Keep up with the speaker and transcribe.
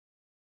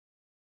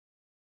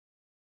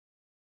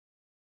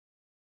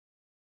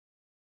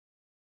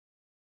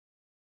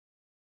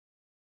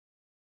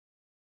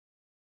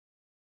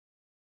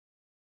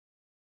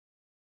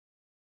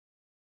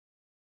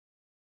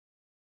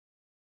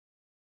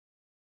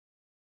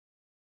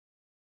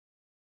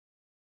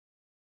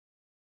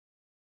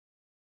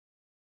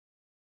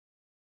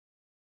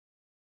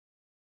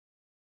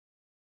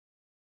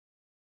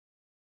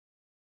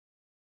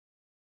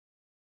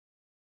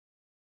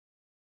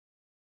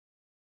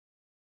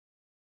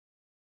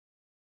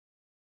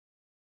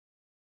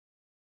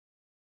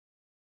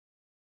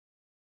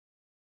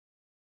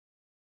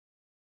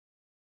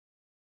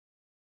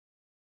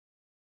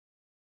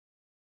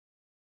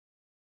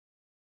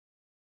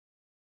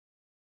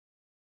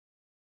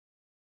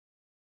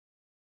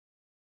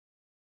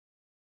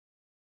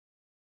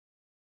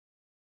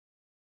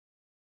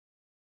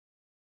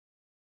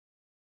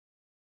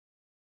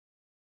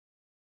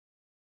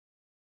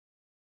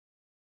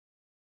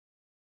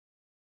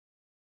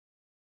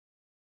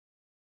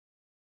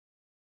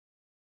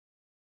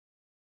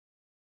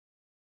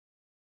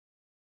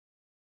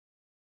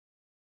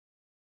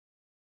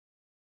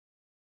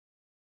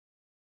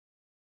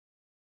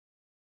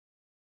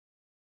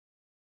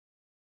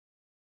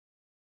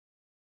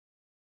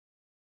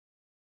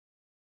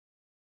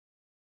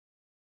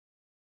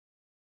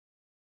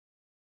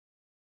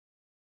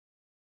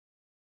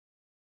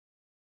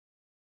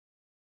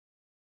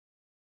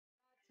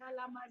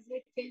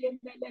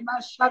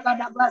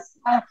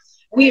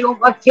We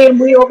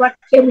overcame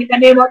in the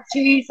name of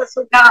Jesus,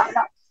 oh God.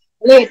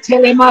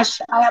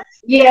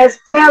 Yes,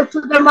 tell to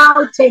the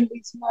mountain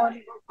this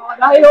morning, oh God.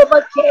 I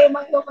overcame,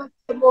 oh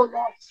Lord.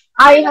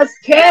 I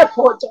escaped,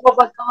 oh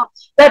Jehovah God,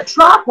 the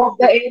trap of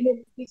the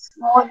enemy this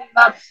morning.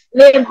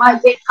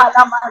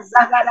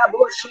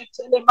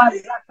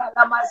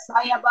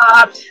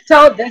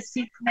 Tell the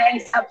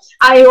sickness,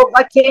 I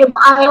overcame,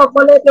 I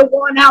overled the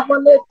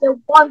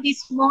one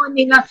this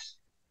morning.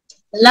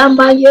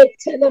 Lama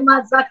yetele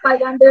mazaka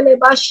yandele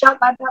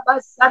bashaka da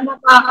basana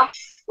ba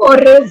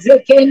oreze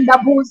kenda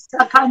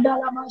busa kanda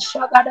la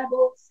mashaka da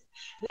bos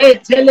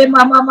letele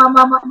mama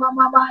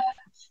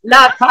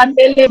la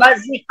kandele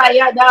bazika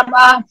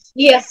yadaba.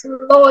 Yes,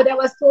 Lord,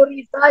 our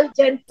story is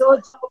urgent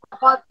to talk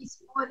about this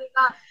morning,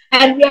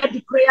 and we are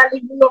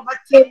declaring we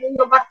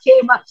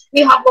overcame.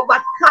 We have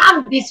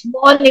overcome this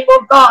morning,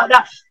 oh God.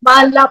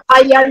 Mala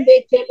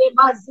payande tele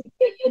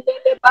mazike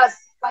yendele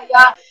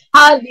bazika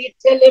hali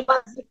tele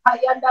mazika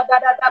yanda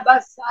da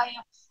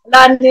basaya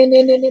la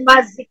nene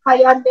mazika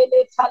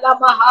yandele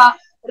talamaha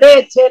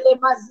retele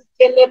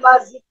mazikele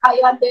mazika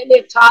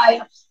yandele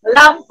taya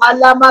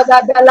lama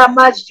gadala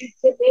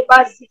majitele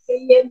bazike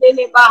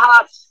yendele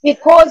baha.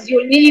 Because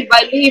you live,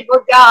 I live,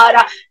 oh God.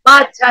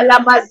 Matala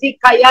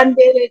mazika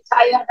yandele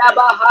taya da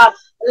baha.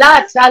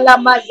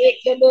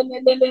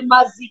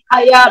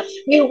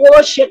 We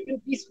worship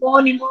you this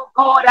morning, oh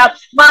God.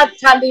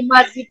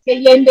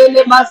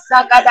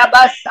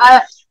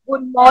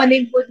 Good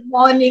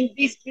morning,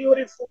 this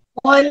beautiful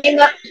morning.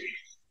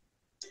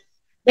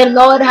 The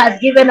Lord has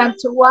given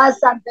unto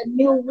us and the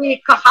new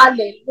week.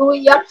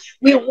 Hallelujah.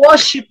 We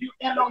worship you,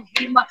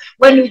 Elohim.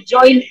 When you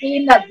join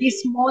in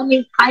this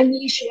morning,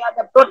 kindly share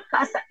the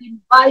broadcast.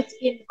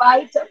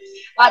 Invite.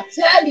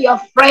 Tell your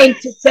friend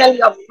to tell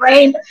your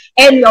friend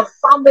and your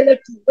family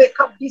to wake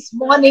up this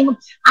morning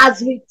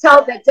as we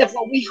tell the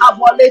devil we have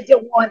already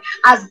won.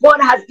 As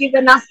God has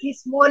given us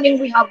this morning,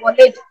 we have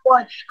already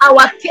won.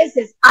 Our case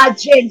is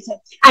urgent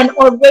and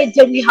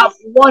already we have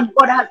won.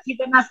 God has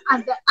given us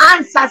and the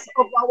answers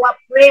of our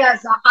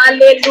prayers.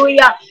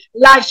 Hallelujah.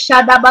 La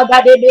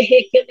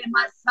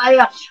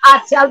Messiah.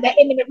 I tell the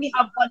enemy we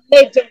have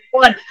already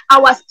won.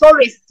 Our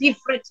story is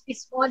different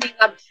this morning.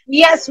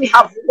 Yes, we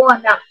have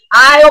won.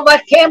 I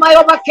overcame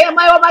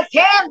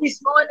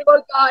this morning,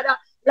 oh God.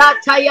 I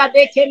tell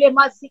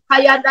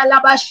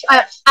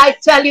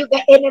you,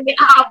 the enemy,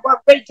 I have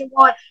already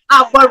won.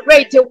 I've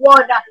already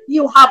won.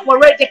 You have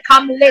already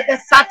come late.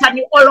 Satan,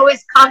 you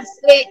always comes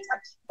late.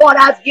 God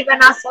has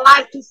given us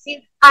life to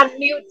see a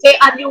new day,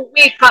 a new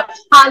week.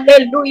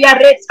 Hallelujah.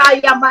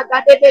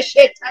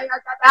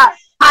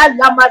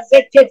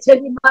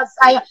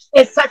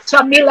 It's such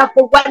a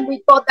miracle when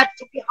we thought that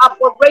we have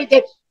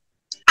already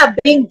are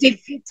being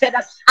defeated.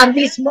 And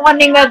this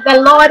morning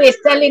the Lord is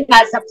telling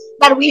us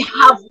that we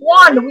have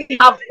won. We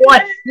have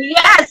won.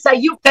 Yes,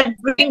 you can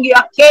bring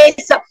your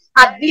case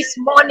this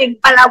morning,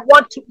 but I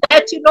want to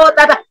let you know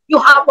that you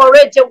have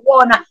already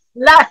won.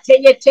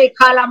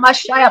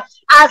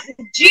 As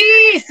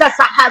Jesus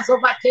has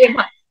overcame,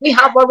 we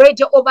have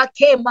already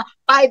overcame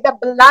by the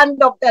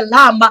blood of the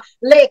Lamb.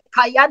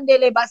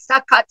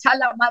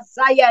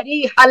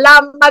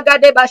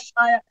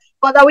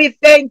 Father, we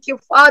thank you,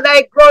 Father.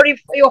 I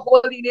glorify your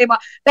holy name.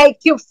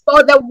 Thank you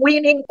for the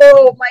winning.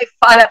 Oh, my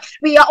Father.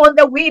 We are on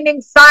the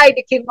winning side,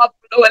 King of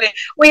glory.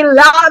 We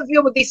love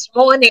you this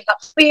morning.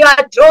 We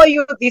adore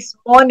you this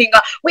morning.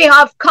 We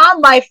have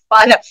come, my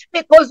Father,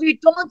 because we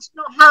don't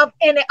have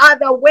any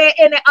other way,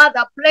 any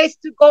other place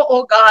to go,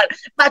 oh God,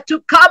 but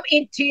to come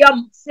into your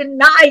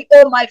Sinai,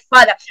 oh my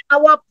Father.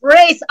 Our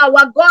praise,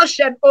 our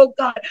Goshen, oh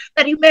God,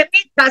 that you may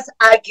meet us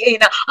again.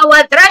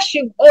 Our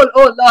threshing hole,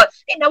 oh Lord,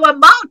 in our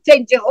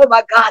mountain, Jehovah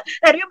God,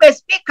 that you may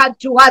speak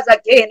unto us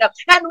again.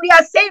 And we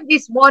are saying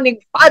this morning,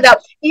 Father,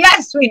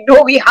 yes, we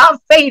know we have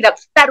faith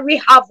that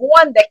we have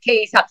won the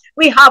case.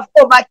 We have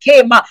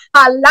overcame.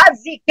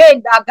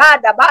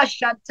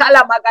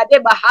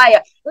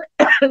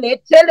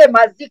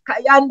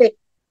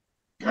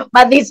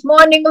 But this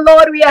morning,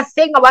 Lord, we are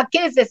saying our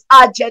case is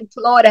urgent,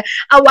 Lord.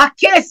 Our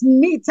case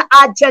needs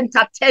urgent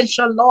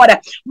attention, Lord.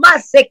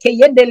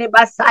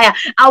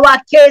 Our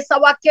case,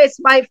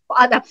 my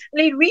Father.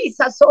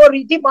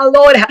 Redeemer,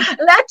 Lord.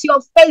 Let your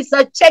face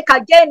check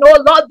again,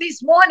 oh Lord,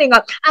 this morning,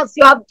 as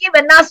you have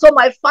given us, oh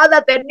my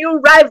Father, the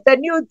new life, the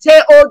new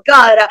day, oh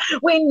God.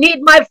 We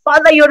need, my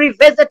Father, you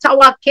revisit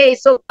our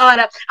case, oh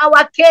God.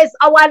 Our case,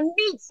 our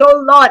needs,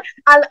 oh Lord,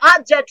 are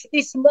urgent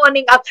this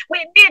morning.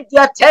 We need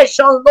your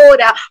attention,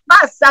 Lord.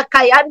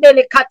 Masaka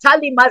yandele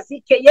katali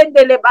mazike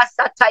yendele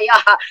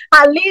basataya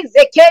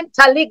alize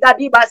kenta liga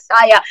di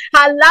basaya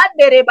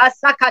alandere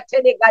basaka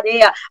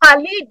telegadea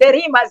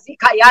alideri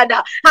mazika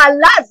yada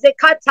alaze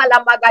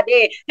katala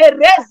magade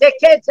ereze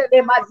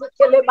ketele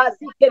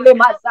mazike le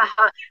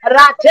mazaha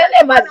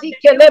ratele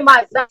mazike le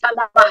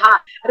mazatala baha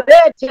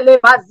retele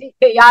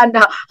mazike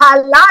yanda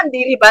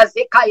alandiri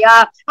bazika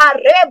ya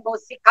arebo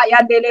sika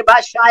yandele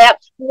bashaya.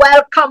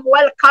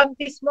 Welcome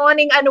this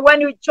morning, and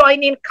when you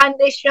join in, can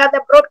they share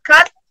the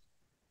broadcast?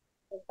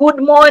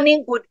 Good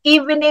morning, good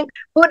evening,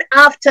 good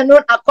afternoon,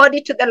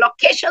 according to the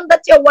location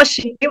that you're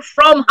watching me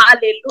from.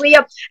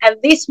 Hallelujah. And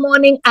this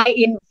morning, I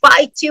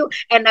invite you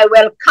and I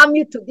welcome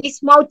you to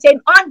this mountain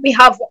on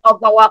behalf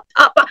of our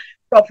Papa,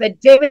 Prophet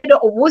David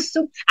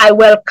Owusu. I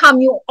welcome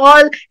you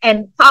all.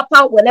 And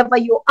Papa, wherever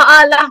you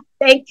are,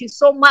 thank you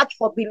so much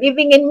for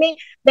believing in me.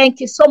 Thank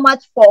you so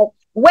much for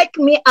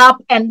waking me up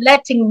and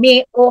letting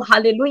me, oh,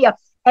 hallelujah.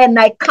 And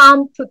I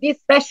come to this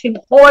session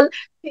hall,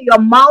 to your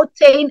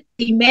mountain.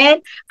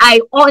 Amen.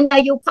 I honor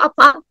you,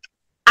 Papa.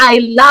 I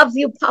love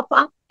you,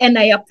 Papa, and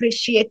I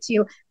appreciate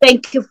you.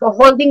 Thank you for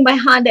holding my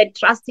hand and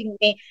trusting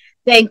me.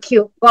 Thank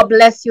you. God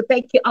bless you.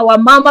 Thank you. Our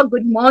Mama,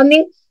 good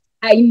morning.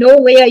 I know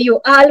where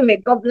you are. May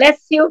God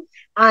bless you.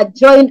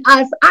 Join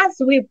us as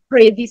we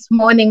pray this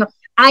morning.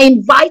 I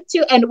invite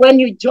you, and when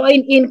you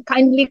join in,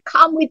 kindly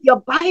come with your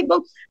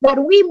Bible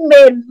that we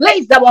may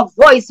raise our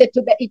voice to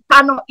the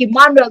eternal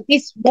Emmanuel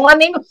this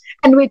morning,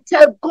 and we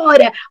tell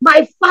God,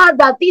 my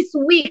Father, this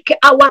week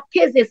our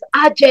case is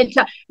urgent,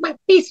 but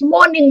this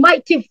morning,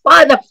 mighty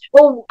Father,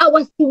 oh,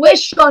 our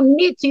situation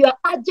needs your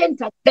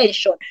urgent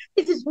attention.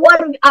 This is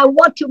what I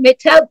want you to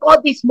tell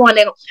God this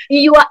morning.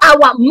 You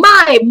are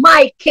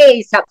my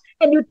case.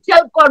 And you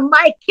tell God,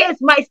 my case,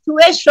 my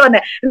situation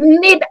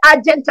need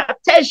urgent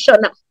attention.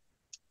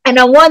 And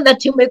I want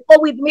that you may go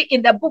with me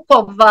in the book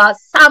of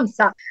Psalms.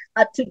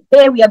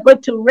 Today we are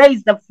going to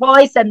raise the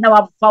voice and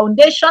our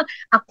foundation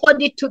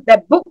according to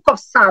the book of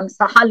Psalms.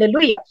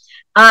 Hallelujah.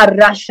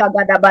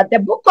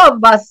 The book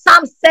of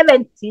Psalm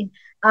 70.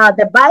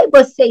 The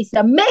Bible says,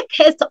 make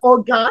haste,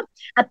 O God,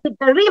 to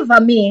deliver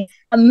me,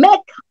 and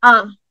make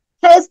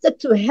haste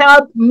to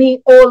help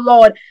me, O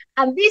Lord.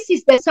 And this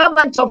is the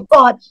servant of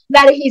God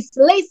that he's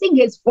raising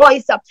his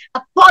voice up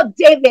for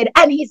David,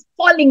 and he's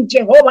calling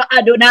Jehovah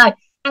Adonai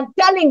and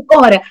telling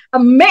God,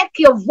 make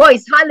your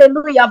voice,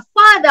 hallelujah.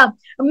 Father,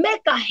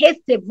 make a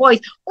hasty voice.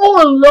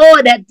 Oh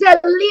Lord,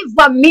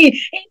 deliver me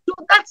into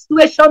that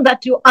situation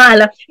that you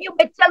are. You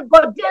may tell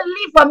God,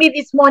 deliver me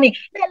this morning,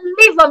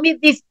 deliver me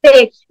this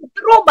day,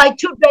 through my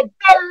children,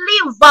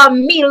 deliver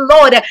me,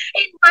 Lord,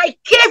 in my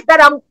case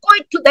that I'm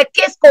going to the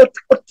case court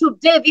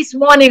today, this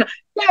morning,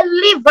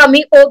 deliver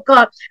me, oh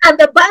God. And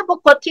the Bible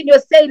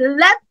continues saying,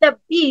 let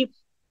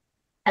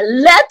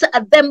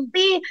them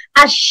be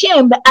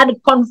ashamed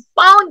and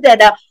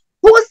confounded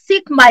who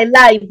seek my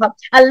life.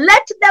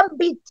 Let them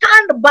be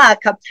turned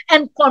back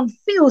and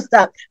confused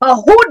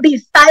who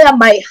desire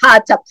my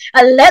heart.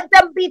 Let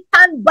them be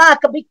turned back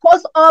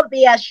because of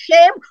their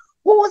shame,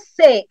 who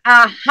say,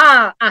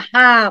 aha,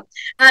 aha,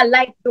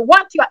 like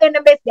what your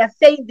enemies are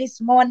saying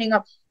this morning.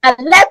 And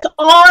let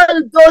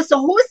all those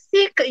who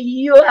seek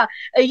you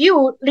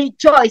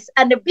rejoice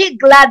and be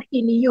glad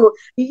in you.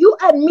 You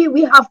and me,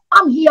 we have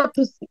come here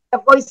to seek the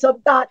voice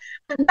of God.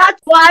 And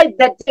that's why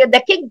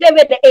the King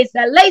David is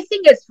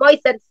raising his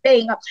voice and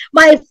saying,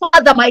 my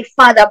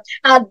Father,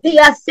 they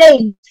are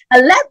saying,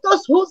 let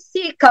those who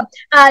seek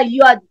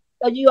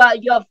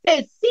your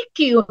faith seek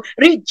you,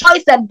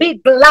 rejoice and be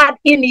glad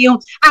in you.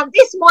 And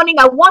this morning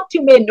I want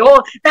you to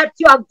know that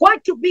you are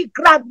going to be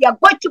glad. You are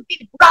going to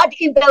be glad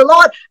in the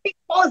Lord,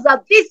 because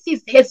this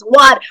is his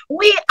word.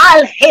 We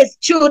are his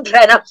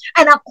children,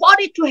 and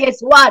according to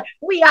his word,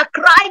 we are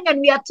crying and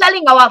we are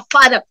telling our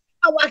Father,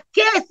 our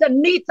case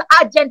needs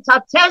urgent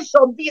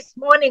attention this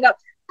morning.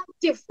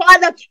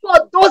 Father,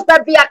 for those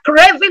that they are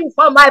craving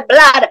for my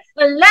blood,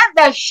 let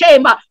their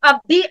shame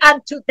be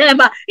unto them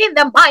in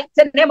the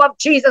mighty name of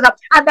Jesus.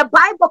 And the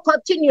Bible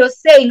continues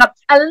saying,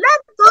 and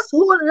let those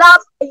who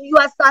love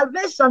your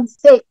salvation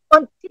say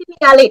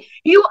continually,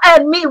 you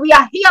and me, we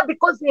are here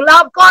because we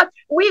love God.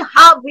 We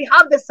have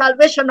the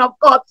salvation of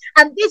God.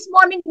 And this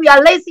morning we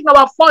are raising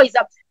our voice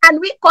and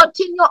we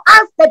continue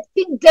as the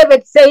King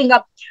David saying,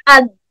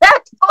 and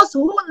that those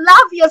who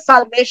love your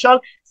salvation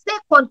say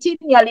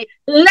continually,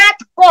 let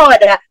God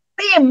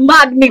be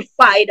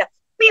magnified.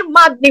 Be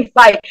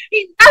magnified.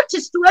 In that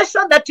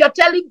situation that you're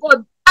telling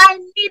God, I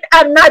need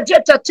an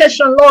urgent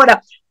attention, Lord.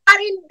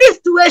 And in this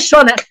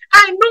situation,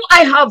 I know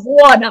I have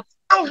won.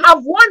 I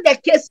have won the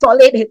case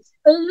already.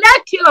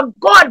 Let your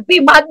God be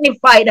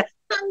magnified.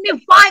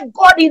 Magnify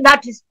God in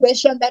that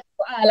situation that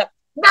you are.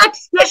 That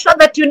situation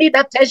that you need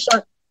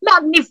attention.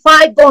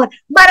 Magnify God.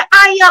 But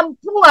I am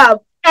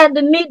poor and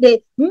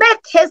needy. Make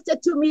haste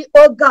to me,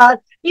 oh God.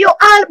 You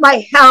are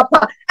my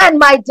helper and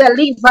my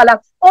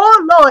deliverer.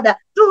 Oh Lord,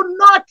 do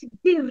not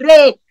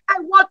delay. I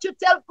want to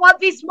tell God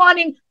this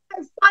morning,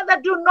 my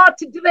Father, do not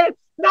delay.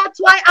 That's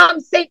why I'm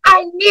saying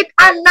I need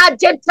an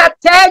urgent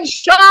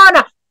attention.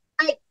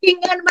 My King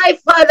and my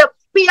Father,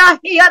 we are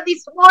here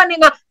this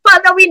morning.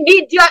 Father, we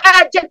need your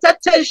urgent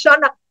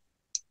attention.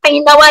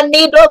 in our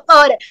need, oh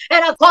God,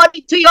 and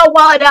according to your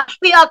word,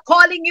 we are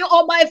calling you,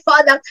 oh my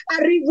Father,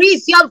 and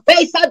release your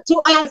face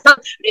unto us,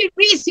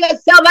 release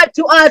yourself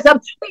unto us.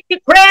 We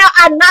declare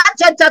an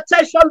urgent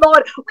attention,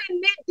 Lord. We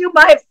need you,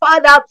 my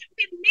Father.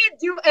 We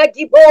need you,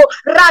 Egibo.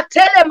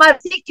 Ratele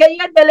Masike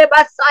Yendele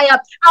Basaya.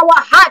 Our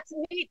hearts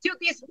need you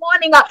this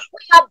morning.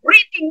 We are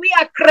breathing, we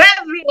are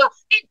craving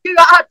into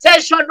your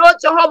attention, Lord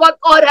Jehovah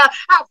God.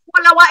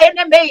 For our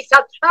enemies,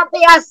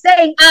 they are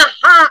saying,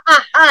 aha,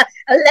 aha,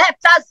 let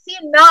us see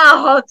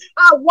now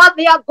what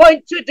they are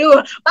going to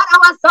do. But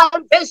our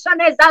salvation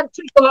is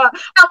unto you.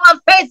 Our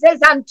faith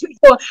is unto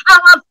you.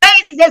 Our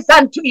faith is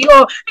unto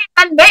you.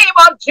 In the name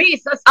of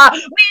Jesus,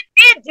 we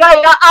need your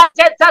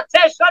urgent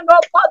attention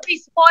for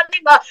this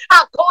morning,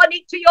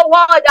 according to your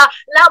word.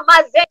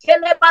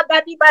 In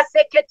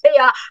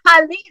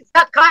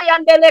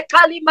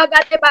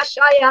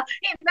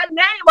the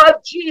name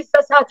of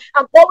Jesus,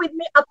 and go with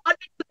me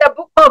according to the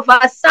book of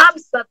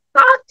Psalms 30.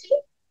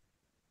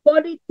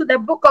 According to the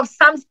book of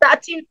Psalms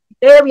 30,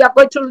 today we are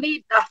going to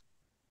read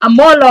a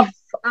more of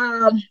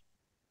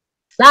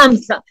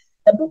Psalms,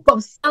 the book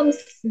of Psalms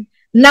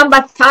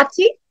number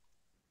 30.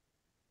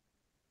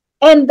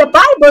 And the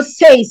Bible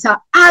says,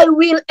 I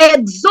will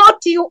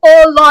exhort you,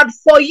 O Lord,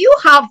 for you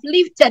have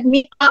lifted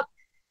me up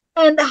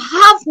and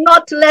have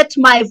not let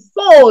my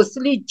foes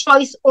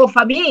rejoice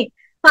over me.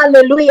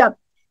 Hallelujah.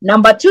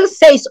 Number 2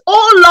 says,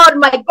 O Lord,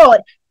 my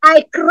God,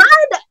 I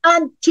cried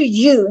unto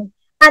you,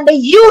 and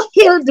you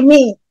healed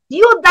me.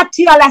 You that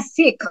you are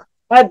sick.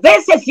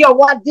 This is your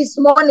word this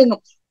morning.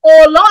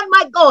 Oh Lord,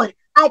 my God,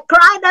 I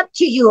cried up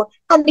to you,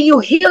 and you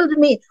healed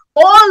me.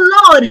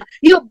 Oh Lord,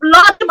 you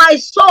brought my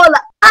soul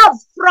up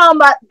from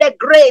the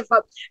grave.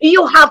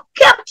 You have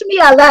kept me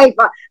alive,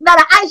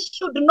 that I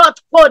should not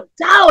go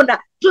down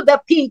to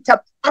the pit.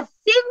 I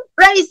sing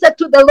praise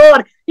to the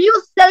Lord,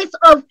 you saints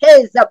of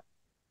his,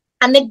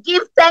 and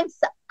give thanks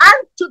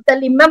unto the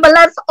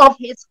remembrance of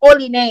his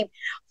holy name.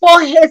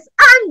 For his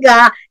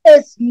anger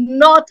is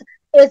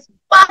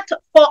but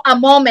for a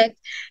moment.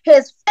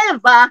 His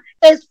favor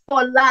is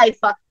for life.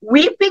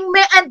 Weeping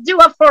may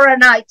endure for a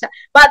night,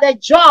 but the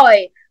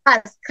joy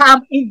has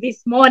come in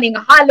this morning.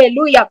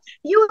 Hallelujah.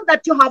 You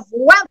that you have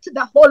wept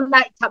the whole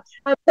night,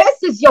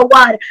 this is your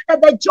word,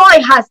 that the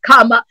joy has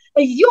come.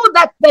 You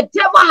that the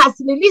devil has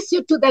released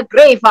you to the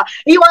grave,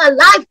 you are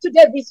alive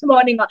today this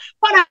morning. God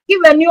has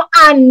given you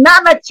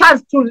another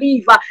chance to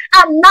live,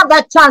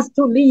 another chance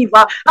to live.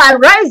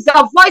 Raise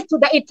your voice to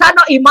the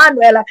eternal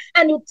Emmanuel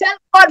and you tell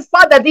God,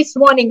 Father, this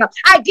morning,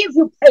 I give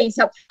you praise.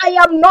 I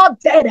am not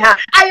dead.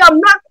 I am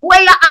not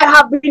where I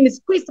have been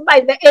squeezed by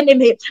the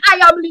enemy. I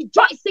am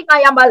rejoicing.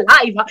 I am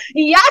alive.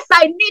 Yes,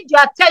 I need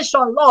your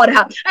attention, Lord.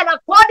 And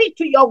according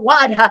to your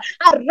word,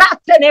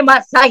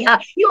 Messiah,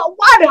 your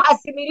word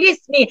has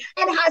released me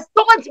and has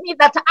told me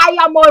that I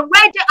am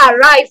already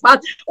alive.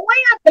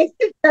 Where they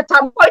think that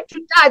I'm going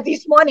to die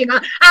this morning,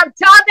 and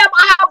tell them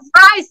I have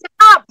risen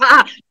up.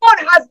 God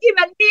has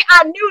given me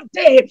a new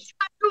day,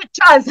 a new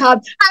chance. I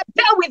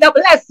tell with the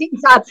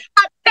blessings. I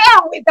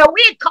tell with the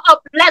week of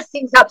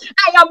blessings. I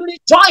am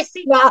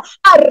rejoicing. I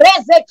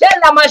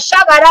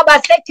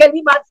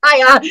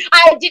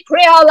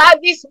declare life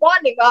this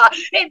morning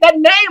in the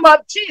name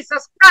of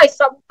Jesus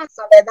Christ of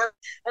Nazareth.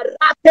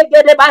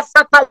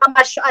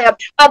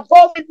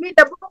 Go with me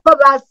the book of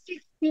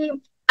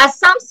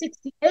Psalm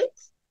 68.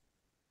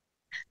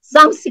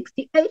 Psalm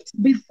 68.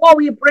 Before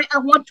we pray, I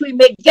want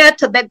to get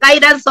the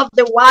guidance of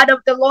the word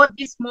of the Lord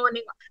this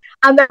morning.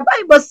 And the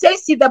Bible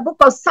says in the book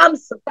of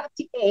Psalms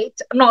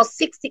 68,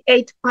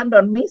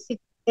 pardon me,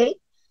 68.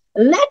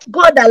 Let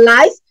God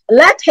arise,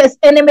 let his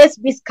enemies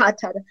be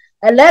scattered,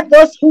 and let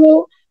those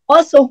who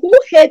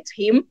hate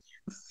him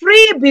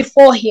flee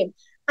before him.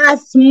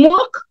 As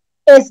smoke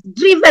is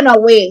driven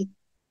away,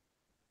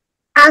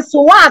 as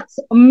wax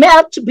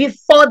melt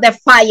before the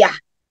fire,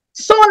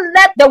 so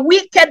let the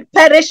wicked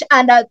perish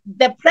under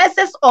the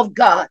presence of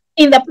God,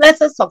 in the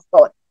presence of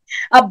God.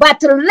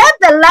 But let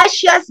the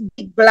righteous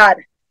be glad.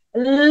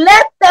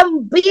 Let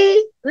them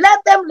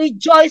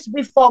rejoice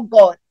before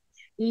God.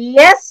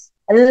 Yes,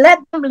 let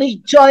them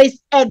rejoice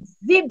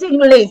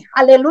exceedingly.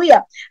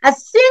 Hallelujah. I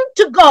sing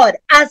to God,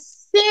 I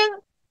sing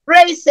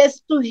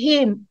praises to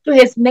him, to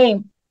his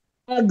name.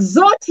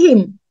 Exalt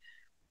him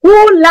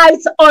who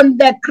lies on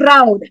the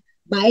crowd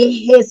by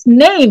his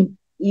name.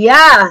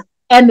 Yeah,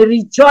 and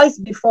rejoice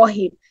before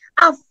him.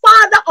 A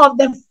father of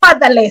the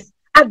fatherless,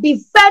 a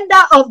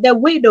defender of the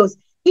widows.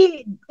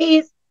 He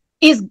is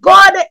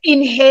God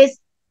in his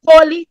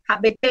holy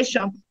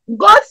habitation.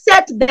 God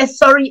set the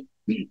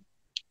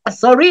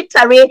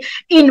solitary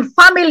in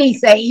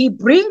families. He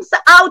brings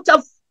out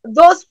of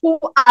those who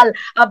are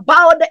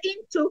bowed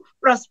into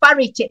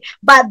prosperity,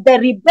 but the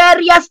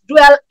rebellious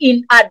dwell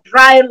in a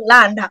dry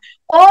land.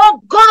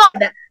 Oh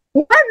God,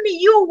 when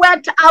you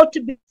went out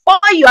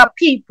before your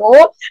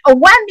people,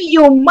 when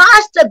you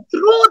marched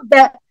through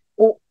the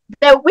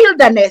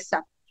wilderness,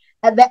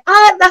 the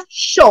earth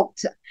shook.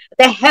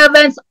 The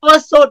heavens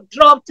also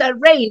dropped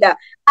rain at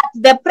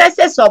the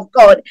presence of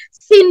God.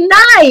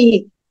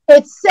 Sinai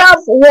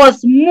itself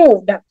was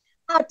moved,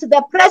 at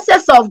the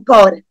presence of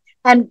God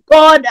and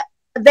God,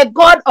 the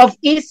God of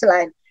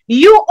Israel.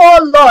 You,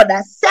 O Lord,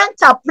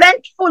 sent a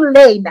plentiful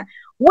rain,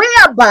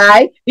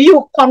 whereby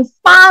you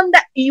confirmed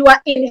your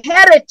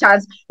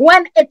inheritance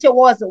when it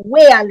was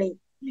weary.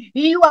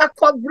 Your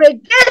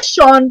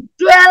congregation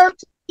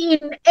dwelt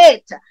in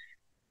it.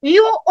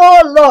 You,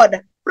 O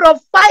Lord,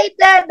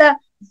 provided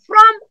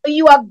from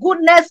your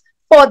goodness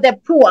for the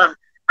poor.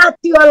 As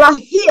you are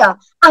here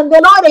and the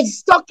Lord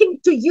is talking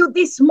to you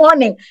this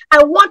morning,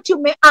 I want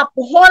you to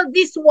uphold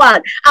this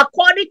word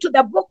according to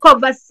the book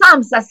of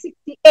Psalms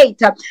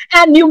 68.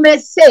 And you may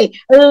say,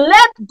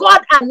 let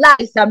God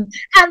arise and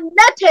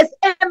let his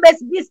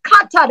enemies be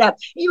scattered.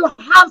 You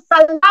have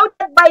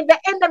surrounded by the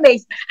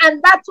enemies,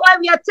 and that's why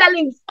we are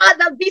telling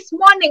Father this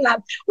morning,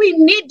 we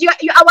need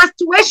our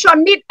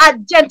situation need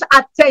urgent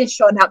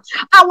attention.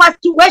 Our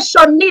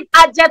situation need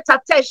urgent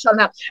attention,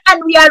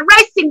 and we are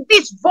raising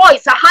this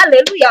voice,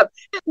 hallelujah.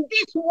 In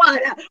this word,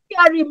 we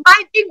are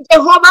reminding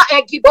Jehovah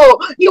Ekibo,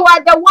 you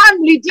are the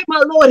one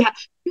Redeemer, Lord.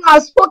 You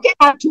have spoken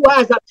unto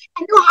us,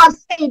 and you have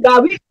said,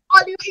 we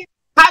call you in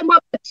time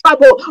of the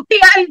trouble. We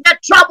are in the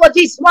trouble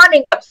this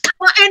morning.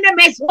 Our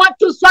enemies want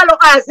to swallow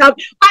us, but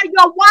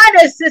your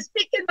word is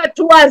speaking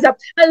to us.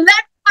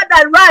 Let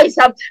God arise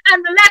and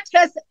let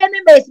his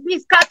enemies be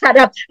scattered.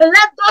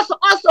 Let those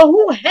also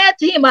who hate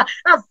him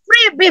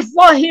free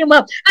before him.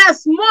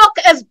 As smoke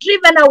is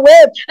driven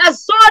away,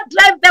 as sword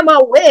drive them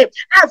away,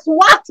 as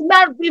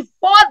watchmen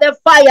before the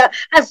fire,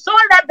 as so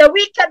let the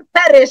wicked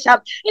perish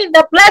in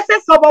the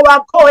places of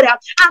our God.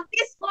 And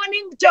this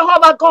morning,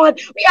 Jehovah God,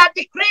 we are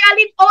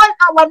declaring all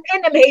our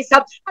enemies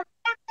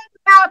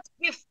out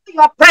before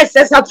your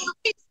presence,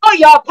 before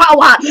your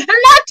power.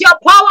 Let your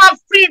power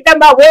free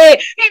them away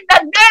in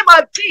the name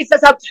of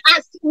Jesus.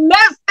 As you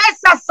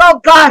face us, oh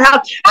God,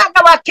 and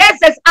our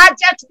cases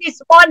urgent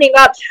this morning.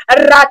 In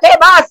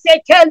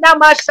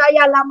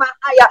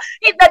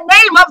the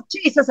name of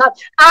Jesus,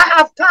 I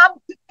have come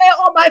today,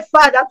 oh my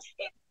Father,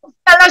 in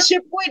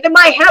fellowship with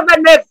my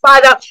heavenly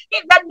Father,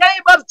 in the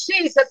name of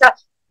Jesus,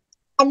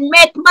 and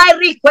make my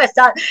request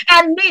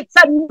and needs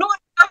a known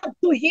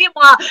to him.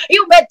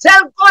 You may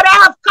tell God,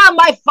 I have come,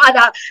 my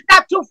Father,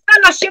 that to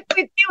fellowship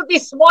with you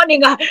this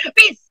morning.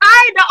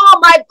 Beside, oh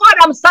my God,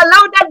 I'm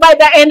surrounded by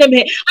the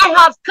enemy. I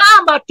have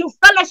come to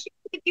fellowship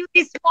with you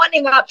this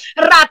morning. I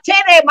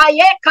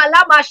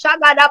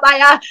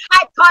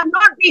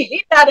cannot be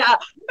hindered,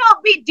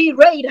 nor be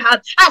derailed.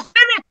 A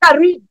spirit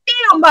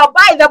redeemed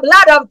by the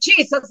blood of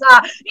Jesus.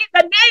 In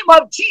the name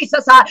of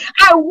Jesus,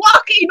 I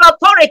walk in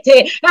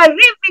authority and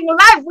living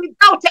life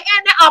without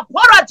any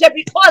apology,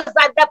 because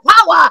the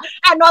power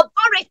and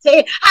authority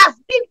has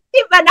been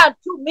given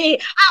unto me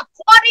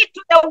according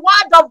to the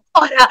word of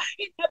God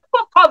in the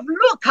book of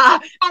Luke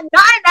and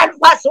 9 and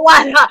verse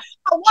 1. I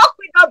walk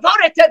with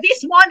authority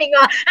this morning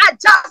and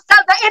just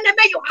tell the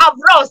enemy, you have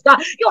lost.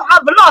 You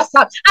have lost.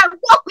 I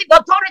walk with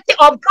authority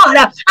of God.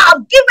 I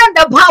have given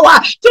the power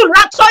to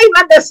rattle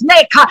even the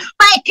snake.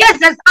 My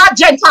case is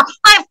urgent.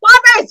 My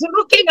Father is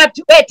looking at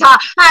it.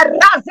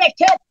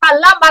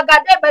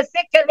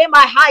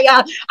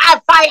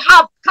 As I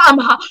have come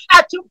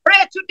to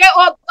pray today,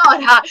 oh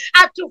God,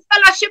 and to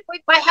fellowship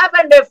with my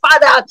heavenly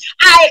Father,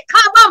 I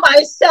cover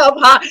myself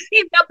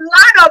in the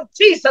blood of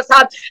Jesus,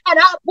 and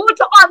I put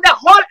on the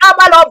whole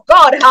armor of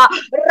God.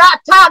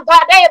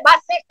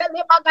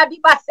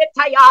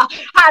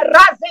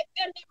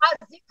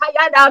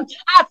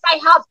 As I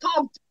have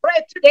come to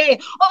pray today,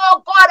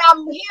 oh God,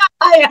 I'm here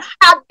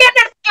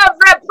against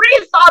every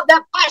prince of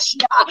the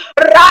passion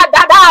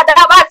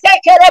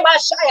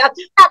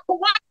that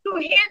want to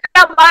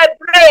hinder my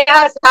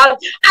prayers.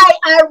 I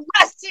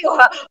arrest you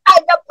by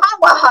the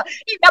power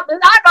in the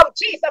blood of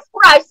Jesus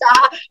Christ. I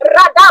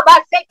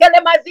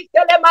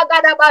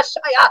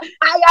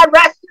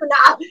arrest you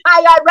now. I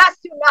arrest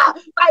you now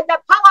by the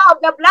power of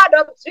the blood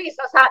of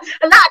Jesus. I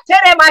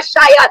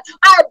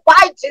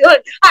bind you.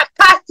 I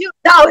cast you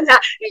down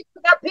into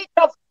the pit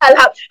of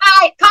hell.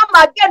 I come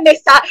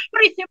against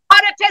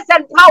principalities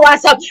and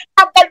powers that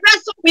they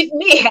wrestle with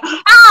me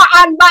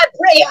and my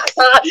prayers.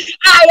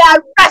 I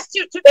arrest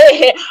you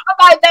today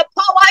by the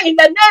power in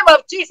the name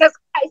of Jesus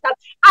Christ.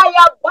 I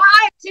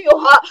abide you.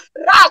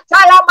 I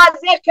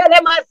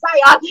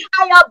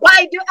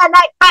abide you and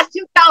I cast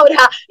you down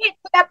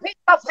into the pit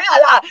of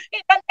hell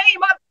in the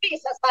name of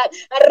Jesus.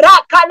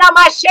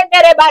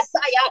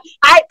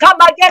 I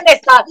come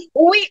against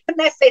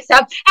weaknesses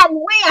and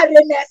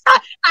weariness.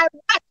 I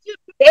rest you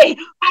today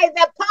by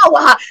the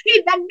power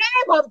in the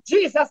name of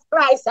Jesus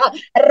Christ. I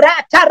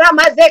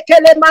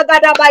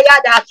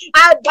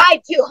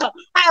abide you.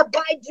 I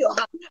abide you.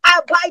 I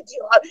abide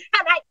you.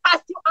 And I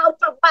cast you out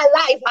of my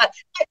life. I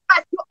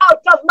cast you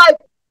out of my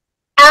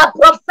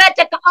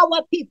prophetic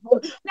our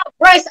people.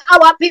 Oppress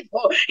our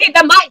people. In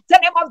the mighty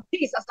name of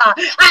Jesus,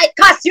 I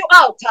cast you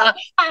out from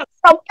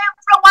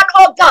everyone,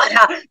 oh God,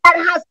 that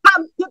has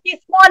come to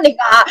this morning,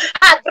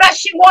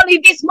 rushing only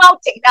this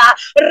mountain. I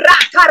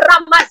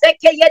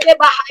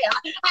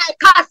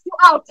cast you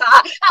out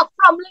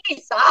from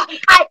Lisa.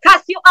 I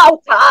cast you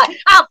out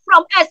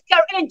from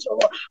Esther Angel.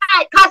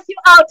 I cast you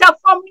out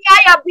from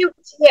Yaya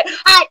Beauty.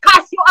 I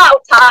cast you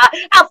out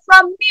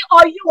from me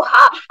or you.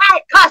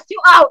 I cast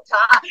you out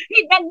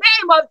in the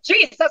name of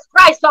Jesus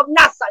Christ of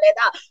Nazareth.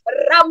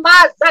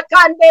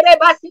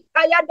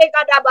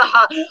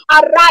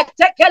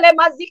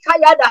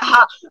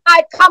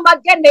 I come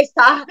against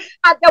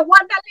the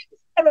wandering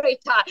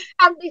spirit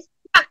and this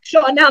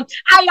action.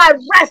 I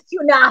arrest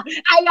you now.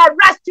 I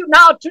arrest you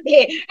now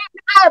today.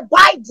 And I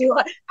abide you.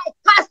 I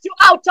cast you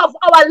out of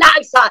our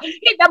lives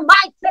in the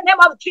mighty name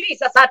of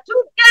Jesus.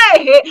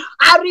 Today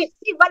I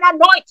receive an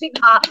anointing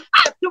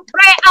to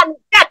pray and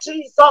get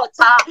results.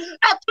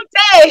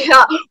 Today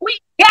we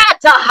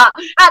get the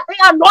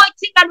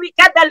anointing and we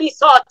get the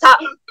result.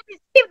 We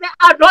receive the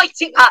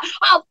anointing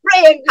of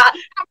praying and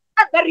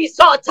get the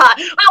result.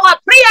 Our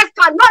prayers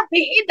cannot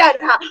be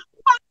hindered.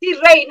 The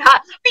rain,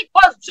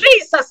 because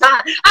Jesus,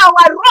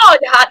 our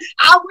Lord,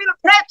 I will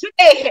pray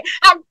today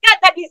and get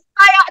the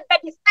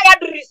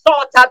desired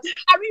result. I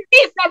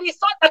release the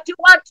result that you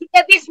want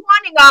today. This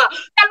morning,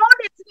 the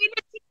Lord is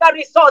releasing the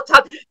result. The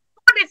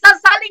Lord is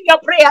answering your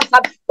prayers.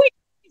 Which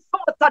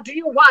result do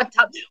you want?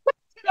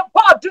 Which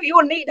report do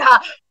you need?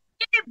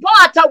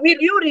 What will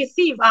you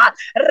receive? We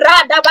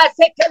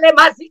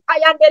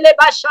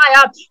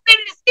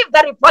receive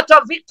the report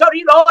of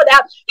victory, Lord.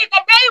 In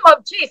the name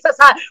of Jesus,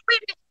 we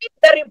receive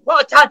the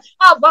report of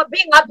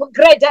being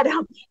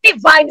upgraded,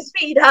 divine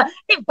speed,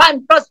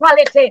 divine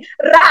prosperity,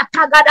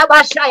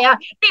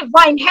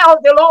 divine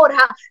health, Lord.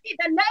 In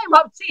the name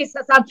of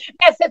Jesus,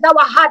 this is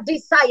our heart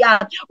desire.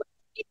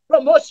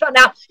 Promotion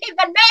in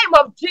the name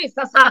of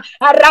Jesus.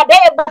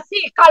 Radeba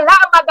si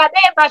kalama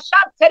gadeba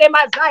shantere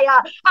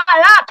mazaya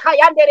alaka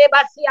yandere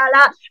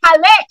basiala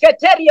aleke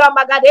teria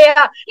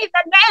magadea. In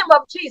the name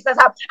of Jesus,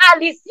 I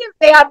receive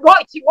the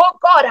anointing, oh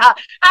God,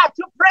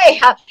 to pray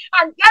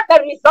and get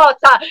the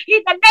results.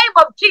 In the name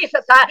of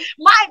Jesus,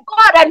 my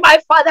God and my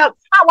Father,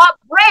 our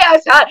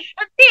prayers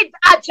need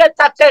urgent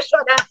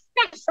attention.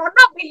 It shall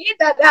not be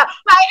hindered by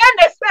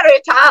any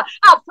spirit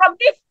from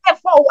this day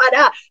forward.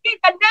 In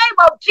the name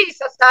of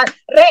Jesus, I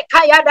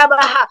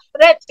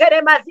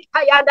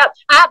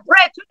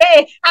pray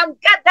today and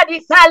get the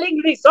desiring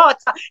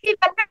results. In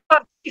the name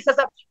of Jesus,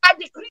 I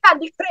decree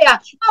and declare,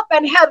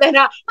 open heaven,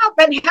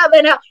 open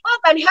heaven,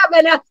 open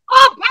heaven,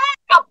 open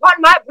upon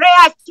my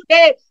prayers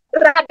today.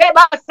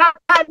 Radeba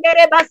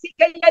sakandere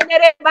basike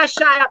yendere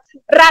bashaya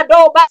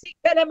rado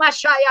basike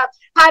mashaya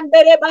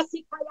andere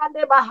basike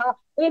yandebaha.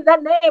 In the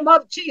name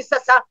of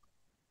Jesus,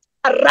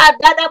 I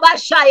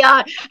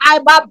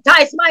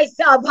baptize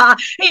myself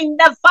in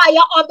the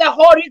fire of the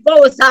Holy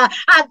Ghost.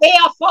 And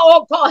therefore,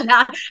 oh God,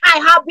 I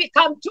have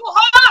become too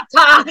hot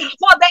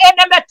for the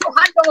enemy to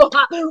handle.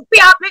 We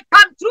have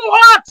become too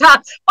hot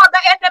for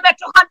the enemy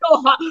to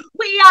handle.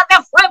 We are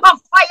the flame of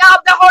fire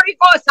of the Holy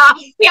Ghost.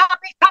 We have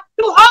become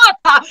too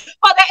hot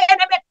for the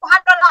enemy to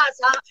handle us.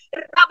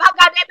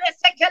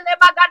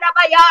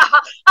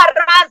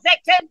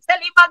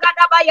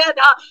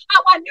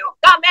 Our new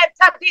garment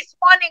this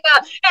morning,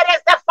 it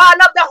is the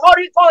fire of the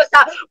Holy Ghost.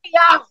 We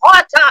are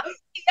hot.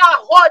 We are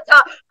hot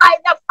by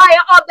the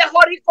fire of the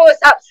Holy Ghost.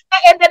 The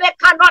enemy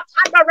cannot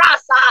handle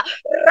us.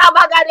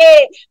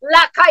 Rabagade,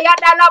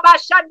 Lakayada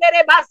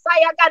Labashandere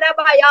Basaya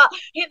Gadabaya.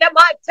 In the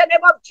mighty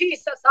name of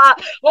Jesus.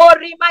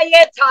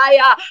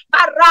 Orimayetaya.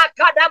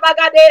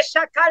 Barakadabagade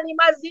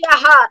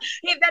Shakalimaziaha.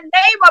 In the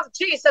name of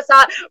Jesus,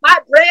 my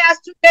prayers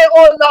today,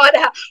 oh Lord,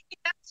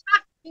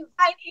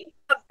 divine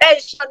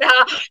intervention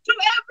to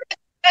every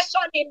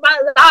in my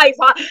life,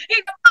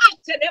 in the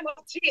mighty name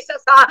of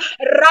Jesus.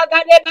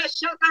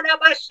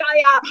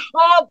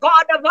 Oh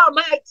God of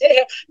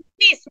Almighty,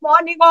 this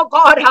morning, oh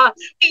God,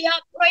 we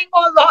are praying,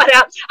 oh Lord,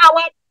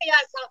 our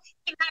prayers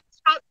in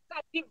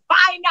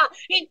divine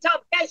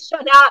intervention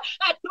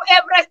to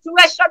every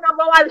situation of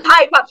our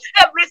life,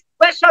 every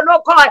situation,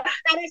 oh God,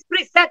 that is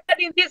presented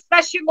in this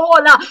session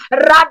hall.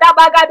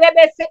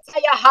 Radabagadebe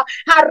Setaya,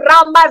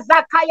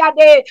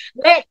 Haramazakayade,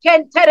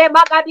 Lekentere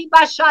Magadi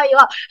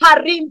Bashaya,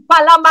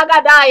 Harimpala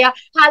Magadaya,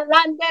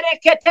 Halandere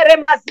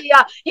Keteremazia,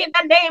 in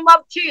the name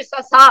of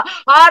Jesus,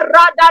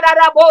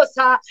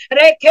 Aradarabosa,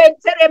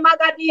 Rekentere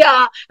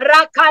Magadia,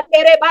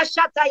 Rakandere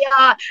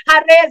Bashataya,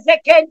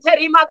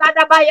 Harezekentere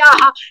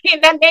Magadabaya, in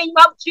the name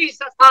of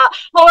Jesus,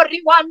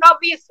 Holy One of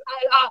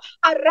Israel,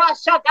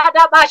 Arasha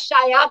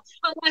Gadabashaya,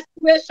 our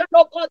situation,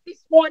 oh God,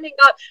 this morning,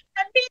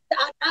 and need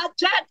that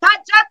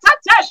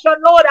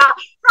Lord,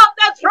 from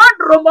the throne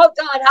room, oh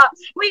God,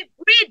 we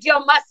breathe your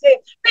mercy,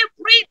 we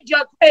breathe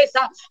your grace,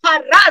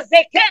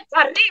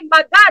 Harazeketa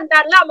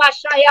Rimaganda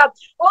Lamashaya,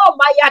 oh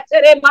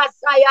Mayatere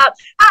Masaya,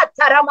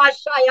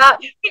 Ataramashaya,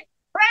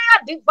 prayer,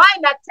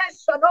 divine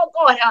attention, oh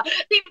God,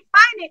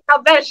 divine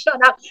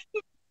intervention,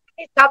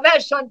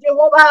 intervention,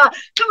 Jehovah,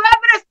 to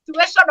every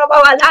situation of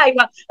our life.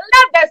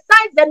 Let the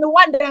signs and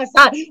wonders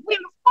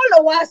will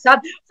follow us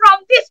from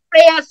these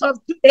prayers of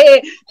today.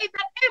 In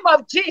the name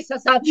of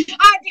Jesus, I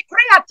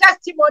declare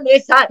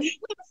testimonies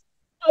with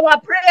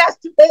our prayers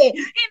today. In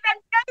the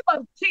name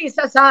of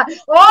Jesus,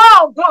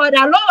 oh God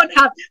alone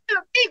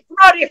will be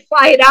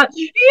glorified.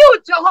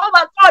 You,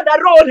 Jehovah God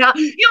alone,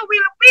 you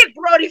will be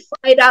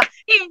glorified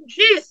in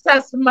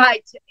Jesus'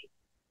 mighty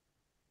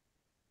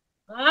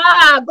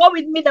name. Go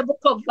with me the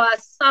book of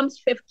Psalms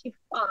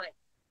 55.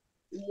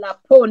 La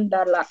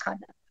Ponda La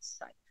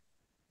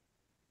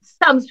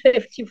Psalms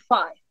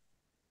 55.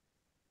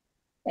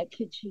 Thank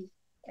you, Jesus.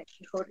 Thank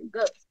you, Holy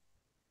Ghost.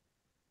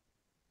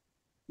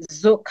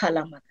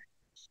 Zokalamada.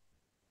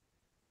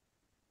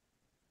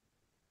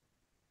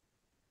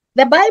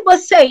 The Bible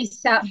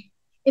says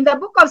in the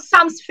book of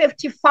Psalms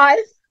 55,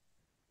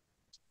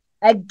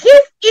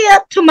 give ear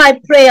to my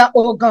prayer,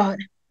 O God,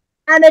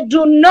 and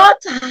do not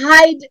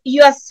hide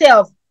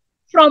yourself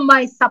from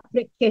my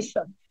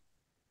supplication.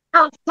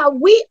 After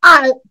we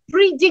are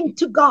pleading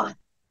to God,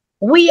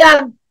 we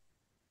are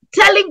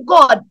telling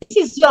God,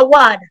 this is your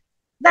word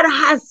that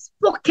has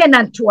spoken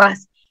unto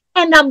us.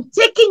 And I'm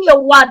taking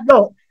your word,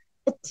 Lord,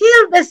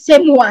 till the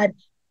same word,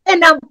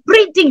 and I'm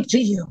pleading to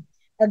you.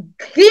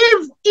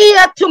 Give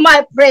ear to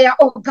my prayer,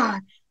 oh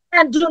God,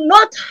 and do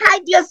not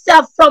hide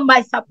yourself from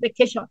my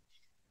supplication.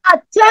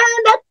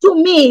 Attend to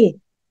me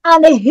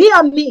and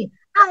hear me.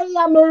 I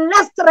am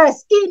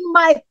restless in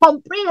my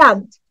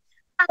complaint,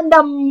 and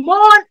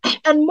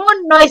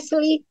mourn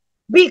noisily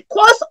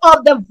because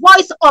of the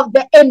voice of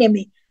the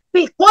enemy,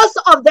 because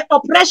of the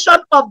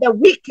oppression of the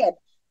wicked.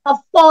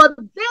 For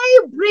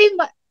they bring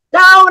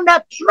down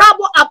a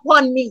trouble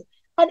upon me,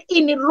 and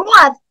in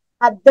wrath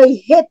they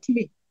hate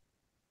me.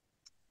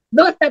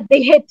 Those that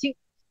they hate you,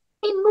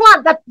 in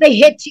wrath that they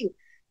hate you.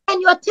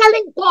 And you're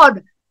telling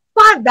God,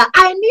 Father,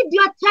 I need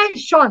your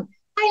attention.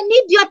 I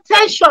need your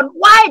attention.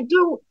 Why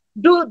do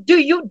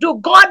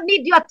God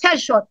need your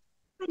attention?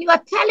 And you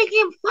are telling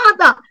him,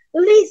 Father,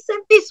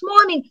 listen this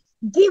morning.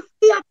 Give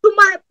ear to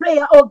my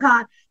prayer, oh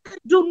God.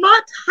 Do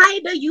not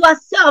hide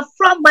yourself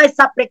from my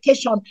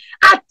supplication.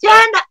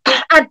 Attend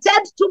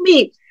to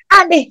me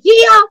and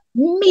hear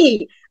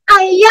me.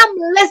 I am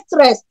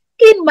restless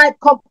in my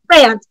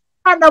complaint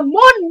and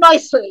mourn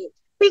noisily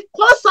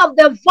because of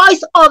the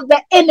voice of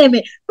the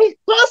enemy,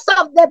 because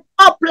of the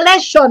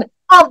oppression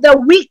of the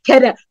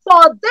wicked.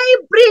 For they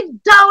bring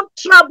down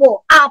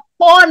trouble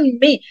upon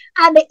me,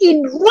 and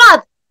in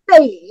wrath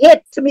they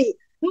hate me.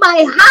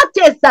 My heart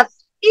is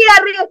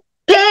very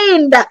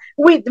pained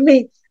with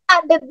me,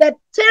 and the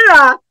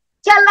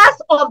terrors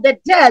of the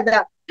dead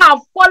have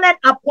fallen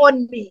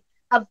upon me.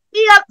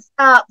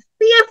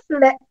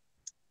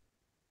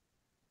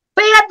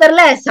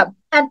 Fearless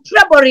and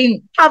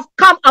trembling have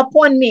come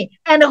upon me,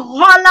 and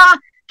horror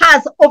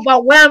has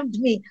overwhelmed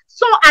me.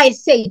 So I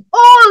said,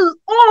 all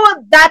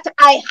that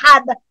I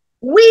had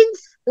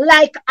wings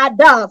like a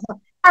dove,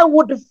 I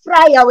would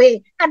fly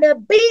away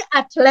and be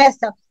at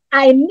rest.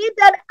 I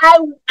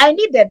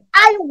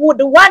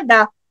would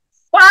wander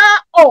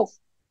far off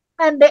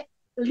and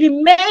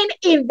remain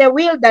in the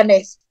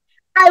wilderness.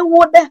 I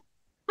would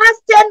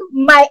hasten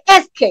my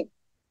escape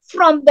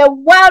from the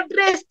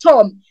wilderness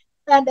storm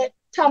and the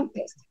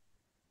tempest.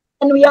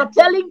 And we are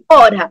telling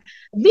God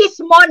this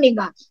morning,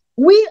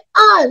 we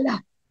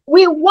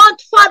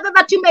want, Father,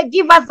 that you may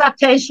give us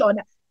attention.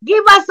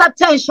 Give us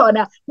attention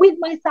with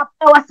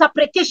our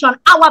supplication,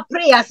 our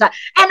prayers. And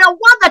I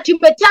want that you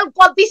may tell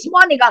God this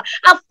morning,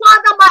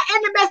 Father, my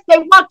enemies, they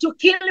want to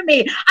kill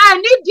me. I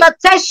need your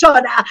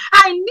attention.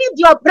 I need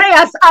your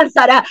prayers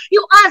answered.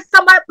 You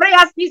answer my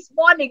prayers this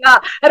morning.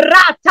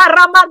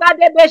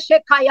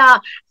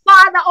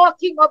 Father, O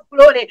King of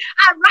glory,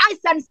 arise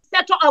and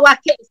settle our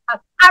case.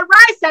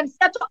 Arise and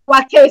settle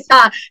our case.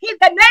 In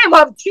the name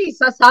of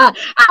Jesus, our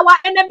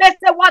enemies,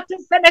 they want to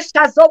finish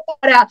us, oh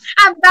God.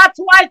 And that's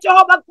why,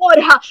 Jehovah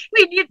God,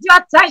 we need your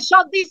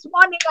attention this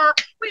morning.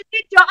 We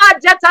need your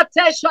urgent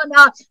attention.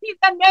 In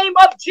the name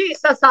of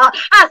Jesus,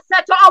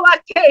 settle our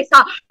case.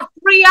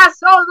 Free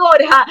us, oh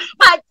Lord,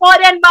 my God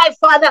and my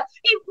Father.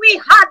 If we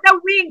had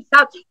the wings,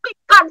 we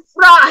can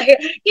fly.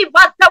 Give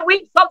us the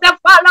wings of the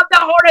fall of the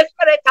Holy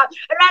Spirit.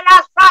 Let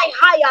us fly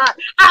higher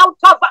out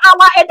of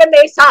our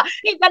enemies.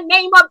 In the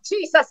name of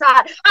Jesus,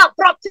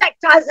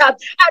 protect us and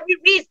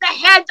release the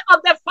hedge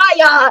of the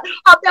fire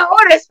of the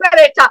Holy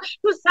Spirit to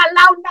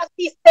surround us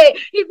this day.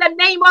 In the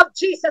name of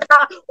Jesus,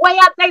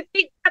 where they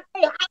think that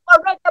they have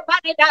already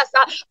buried us,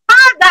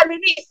 Father,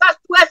 release us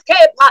to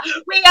escape.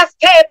 We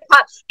escape.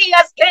 We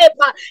escape.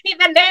 In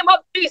the name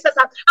of Jesus,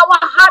 our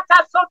hearts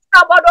are so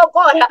troubled, oh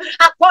God,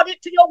 according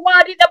to your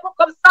word in the book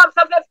of Psalms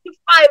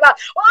 55.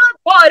 Oh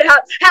God,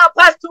 help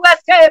us to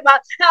escape.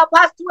 Help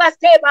us to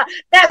escape.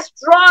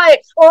 Destroy,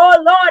 oh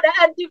Lord,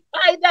 and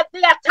divide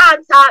their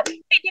tongues.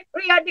 We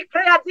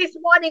declare this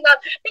morning,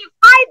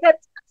 divide the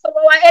tongues of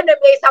our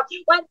enemies.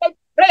 When they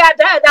declare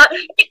dead,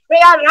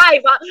 declare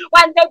life.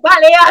 When they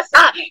bully us,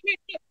 it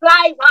is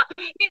life.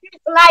 It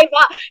is life.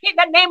 In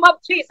the name of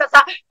Jesus,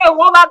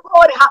 Jehovah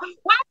God,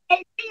 when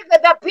they give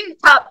the pitch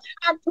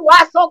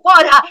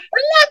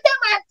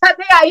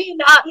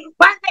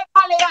when they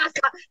pally us,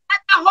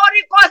 and the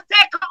Holy Ghost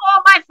take,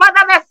 oh my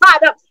Father, my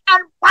Father,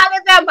 and pally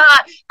them,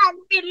 and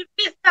we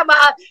release them.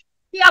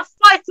 Be a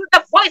voice to the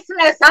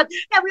voiceless.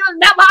 They will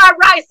never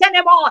arise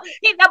anymore.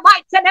 In the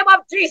mighty name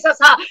of Jesus.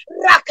 Arise,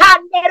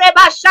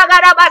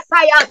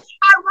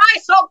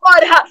 oh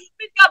God,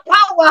 with your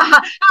power,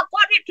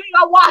 according to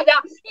your word.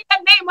 In the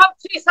name of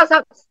Jesus.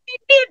 We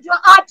need your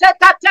urgent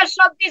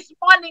attention this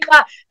morning.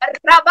 I'm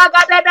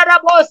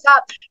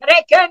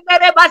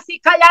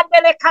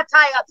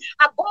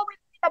going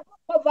to the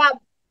book of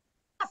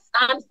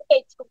Psalms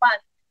 81.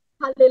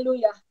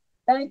 Hallelujah.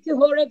 Thank you,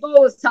 Holy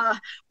Ghost.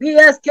 We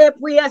escape,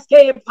 we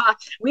escape.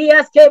 We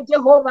escape,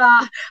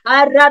 Jehovah.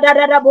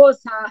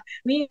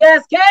 We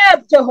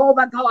escape,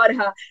 Jehovah God.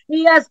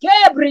 We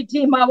escape,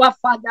 Redeemer, our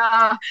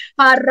Father.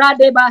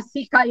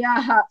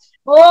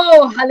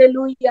 Oh,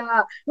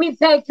 hallelujah. We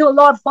thank you,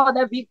 Lord, for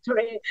the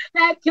victory.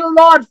 Thank you,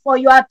 Lord, for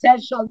your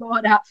attention,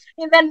 Lord.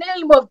 In the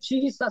name of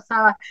Jesus.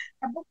 The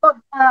book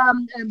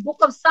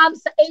of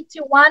Psalms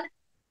 81.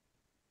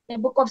 The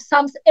book of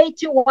Psalms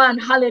 81.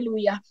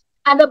 Hallelujah.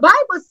 And the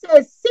Bible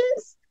says,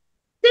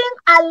 sing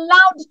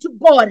aloud to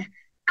God,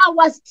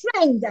 our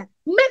strength,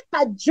 make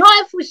a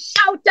joyful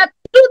shout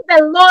to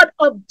the Lord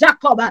of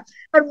Jacob,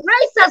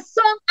 raise a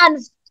song and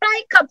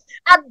strike up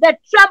at the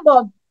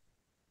tremble,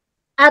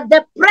 at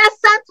the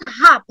present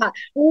harp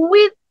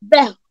with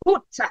the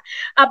hoot,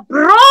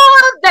 blow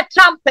the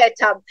trumpet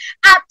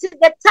at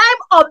the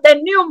time of the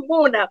new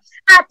moon,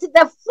 at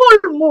the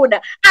full moon,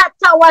 at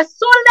our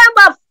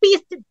solemn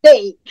feast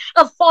day.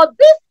 For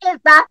this is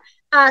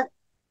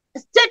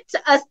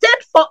a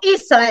state for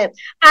Israel,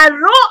 a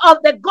row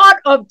of the God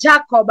of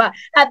Jacob.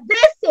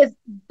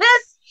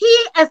 This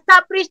he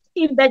established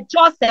in the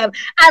Joseph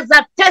as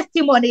a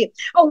testimony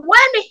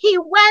when he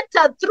went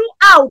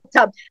throughout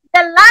the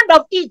land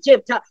of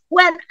Egypt.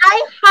 When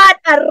I had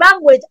a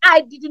language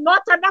I did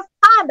not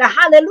understand,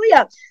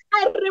 hallelujah,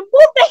 I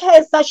removed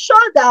his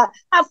shoulder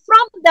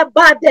from the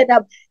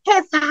burden.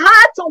 His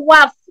heart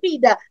was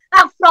freed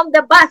from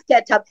the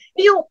basket.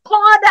 You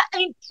called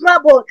in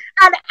trouble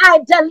and I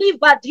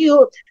delivered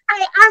you.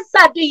 I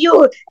answered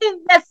you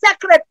in the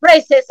sacred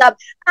places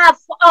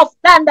of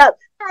thunder.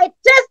 I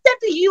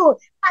tested you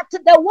at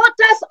the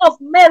waters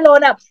of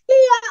Melon.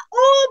 Hear,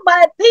 all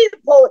my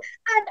people,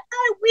 and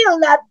I will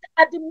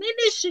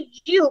diminish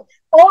you,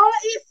 O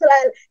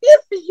Israel,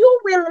 if you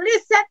will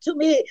listen to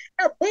me.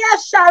 There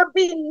shall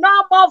be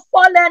no more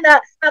fallen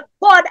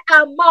God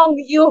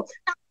among you.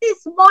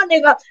 This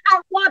morning,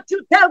 I want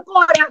to tell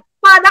God,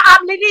 Father,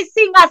 I'm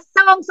releasing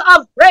songs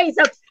of praise,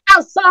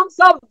 songs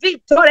of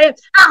victory,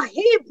 a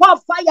heap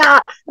of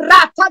fire.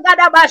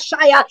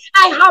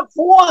 I have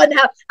won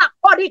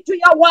according to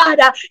your word.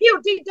 You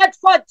did it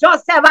for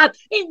Joseph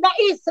in the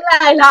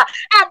Israel,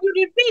 and you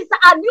released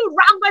a new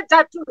language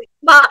to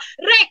him. And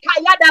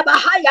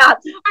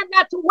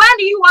that when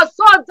he was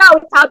sold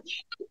out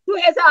to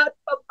his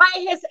by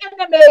his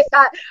enemies,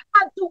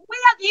 and to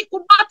where he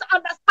could not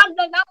understand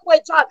the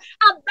language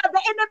and that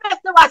the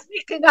enemies were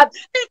speaking, they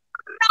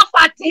laugh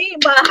at him.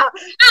 Your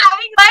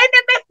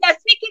enemies are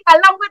speaking a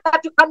language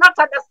that you cannot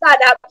understand.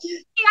 They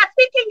are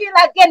speaking it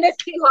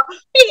against you,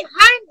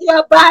 behind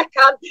your back.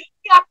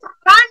 They are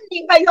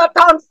planning your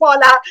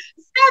downfall.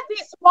 Say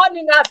this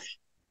morning,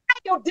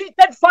 you did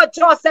it for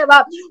Joseph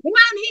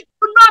when he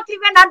could not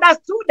even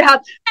understood a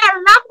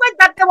language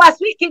that they were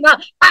speaking,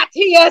 but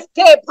he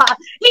escaped.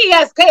 He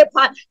escaped.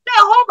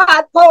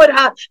 Jehovah God,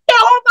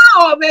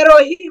 Jehovah of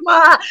Elohim,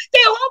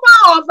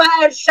 Jehovah of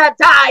El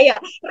Shaddai,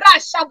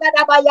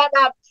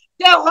 Rashagadabayana,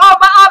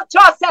 Jehovah of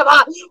Joseph,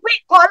 we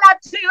call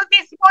out to you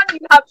this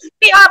morning.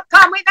 We have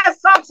come with the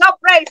songs of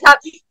praise,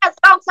 the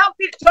songs of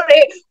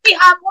victory. We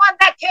have won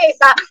the case.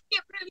 We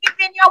believe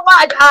in your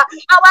word.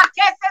 Our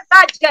case is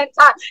urgent.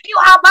 You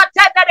have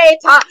attended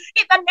it.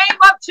 In the name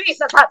of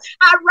Jesus,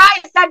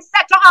 arise and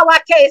settle our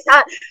case.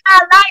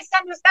 Arise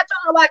and you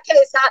settle our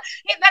case.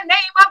 In the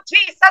name of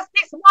Jesus,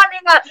 this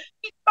morning,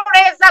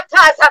 victory is at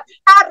us.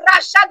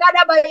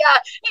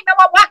 In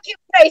our working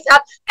place,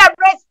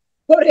 embrace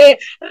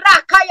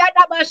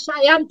Rakayada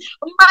Bashayam,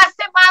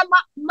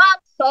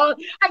 Master,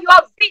 and you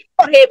have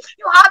victory.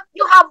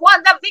 You have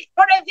won the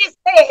victory this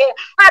day.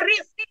 I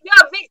receive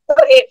your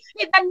victory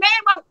in the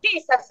name of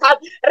Jesus.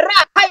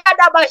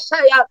 Rakayada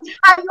Bashayam,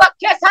 and your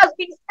case has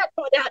been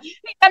settled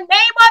in the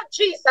name of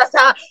Jesus.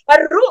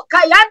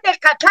 Rukayande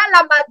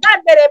Katala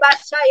Magandere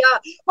Bashaya,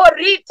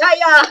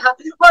 Horitaya,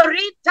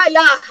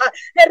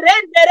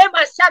 Rendere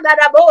Mashada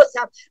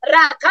Rabosa,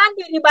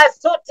 Rakandi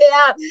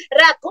Ribasotea,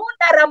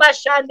 Rakunda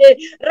Ramashande.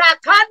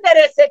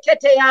 Rakandere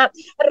seketea,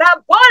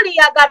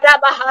 Rampolia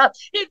Gadabaha,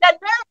 in the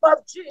name of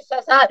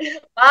Jesus.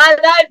 And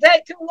I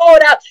thank you,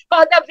 Lord,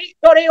 for the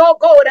victory, oh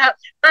God.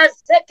 And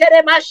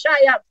Sekere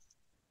Mashaya,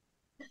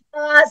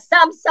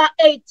 Psalms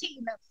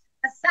 18.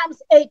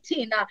 Psalms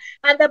 18.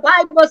 And the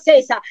Bible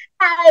says,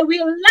 I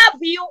will love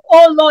you,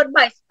 oh Lord,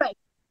 my strength.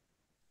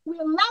 We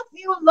love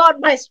you, Lord,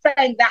 my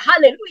strength.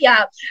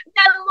 Hallelujah.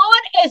 The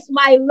Lord is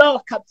my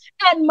rock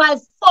and my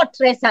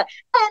fortress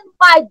and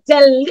my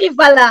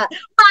deliverer.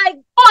 My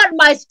all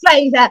my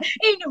strength,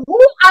 in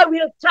whom I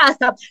will trust,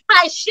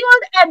 my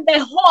shield and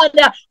the horn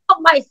of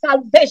my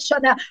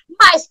salvation,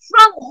 my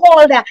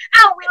stronghold.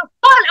 I will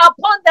call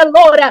upon the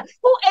Lord,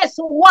 who is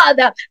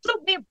worthy to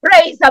be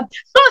praised.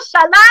 So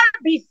shall I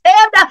be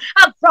saved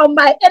from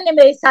my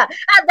enemies. And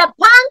the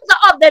pangs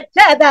of the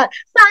death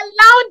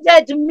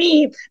surrounded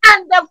me,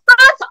 and the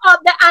front of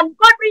the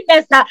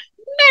ungodliness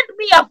made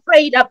me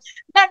afraid. The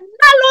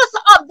nails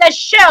of the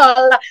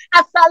shell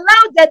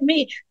surrounded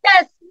me.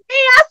 The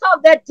snares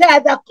of the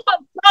dead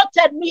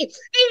confronted me.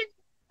 In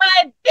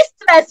my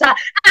distress,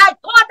 I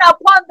called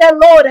upon the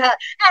Lord,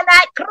 and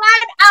I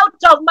cried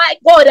out of my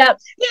God.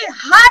 He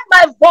heard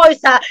my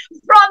voice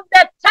from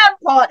the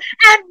temple,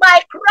 and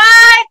my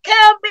cry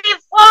came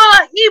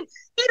before him,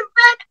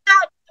 even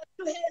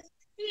to his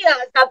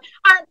ears.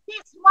 And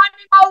this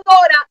morning, oh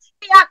Lord,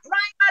 we are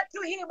crying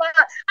unto him.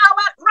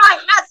 Our cry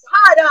has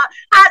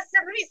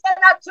risen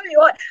unto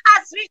you,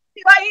 has reached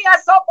your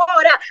ears, oh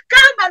God.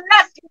 Come and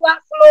rescue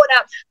us, Lord.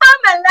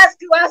 Come and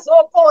rescue us,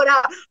 oh God.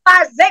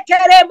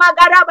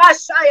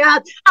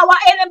 Our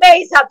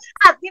enemies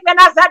have given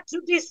us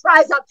to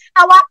destroy.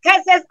 Our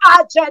cases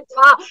are urgent.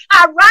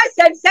 Arise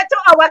and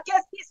settle our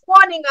case this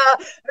morning.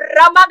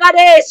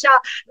 Ramagadesha,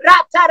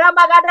 Rata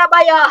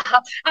Ramagadabaya,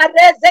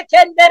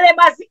 Arezekendere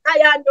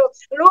Mazikayando,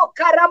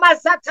 Luka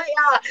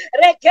Ramazataya,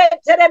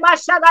 Reketere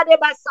Mashaga de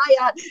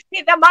Basaya.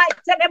 In the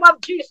mighty name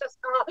of Jesus,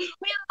 we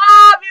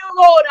love you,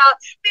 Lord.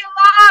 We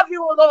love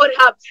you, Lord.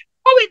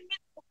 Go with me,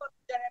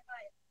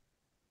 Jeremiah.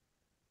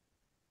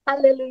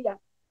 Hallelujah.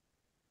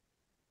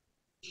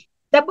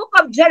 The book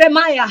of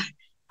Jeremiah,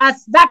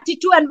 as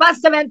 32 and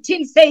verse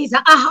 17 says,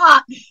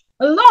 Aha,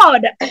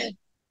 Lord,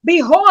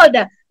 behold,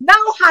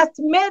 thou hast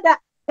made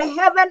the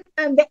heaven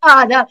and the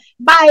earth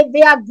by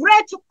their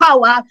great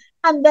power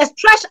and the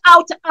stretched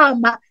out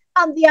arm,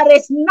 and there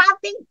is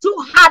nothing too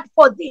hard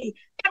for thee.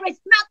 There is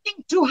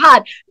nothing too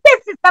hard.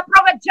 This is the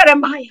prophet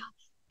Jeremiah.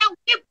 And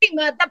weeping,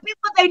 the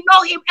people, they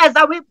know him as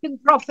a weeping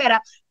prophet.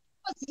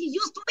 He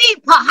used to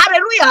weep.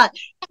 Hallelujah.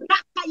 I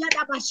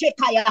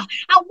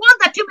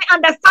want that you may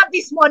understand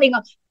this morning.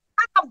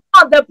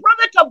 The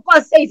prophet of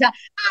God says,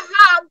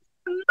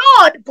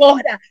 Lord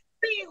God,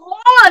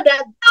 behold,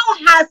 thou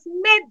hast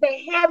made the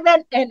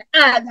heaven and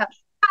earth,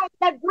 and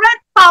the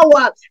great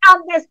power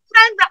and the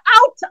strength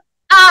out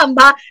arm,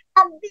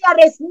 and there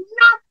is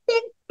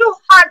nothing too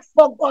hard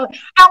for God.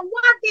 I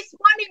want this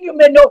morning you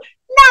may know,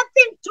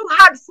 nothing too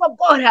hard for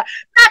God.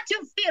 That you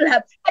feel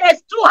it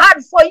is too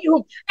hard for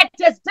you, it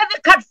is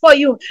difficult for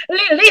you.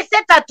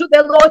 Listen to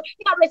the Lord.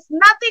 There is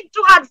nothing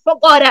too hard for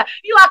God.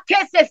 Your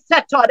case is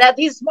settled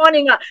this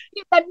morning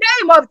in the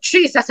name of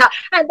Jesus.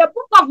 And the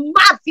book of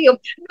Matthew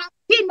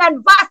 19 and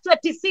verse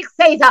 26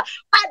 says, but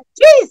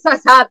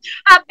Jesus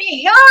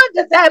beheld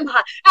them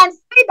and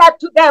said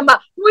to them,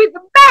 with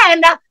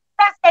men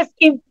this is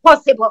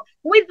impossible.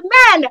 With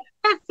men,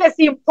 this is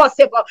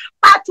impossible.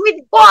 But with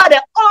God,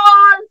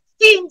 all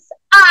things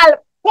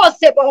are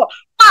possible.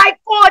 My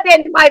God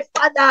and my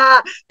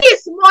Father,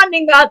 this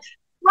morning,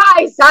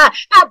 rise,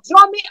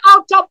 draw me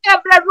out of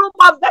every room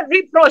of the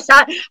reproach,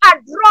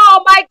 and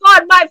draw, my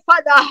God, my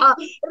Father,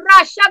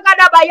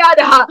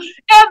 Rashagadabayada,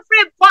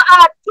 every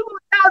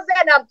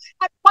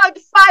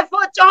 2,000.5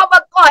 for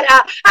Jehovah God,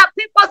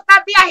 people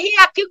that they are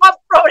here, King of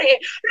Glory,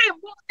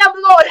 remove them,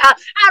 Lord,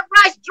 and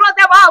rise, draw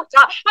them out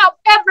of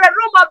every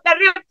room of the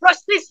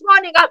reproach this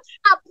morning. I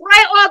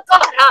pray, oh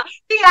God,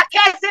 their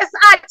cases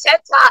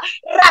urgent,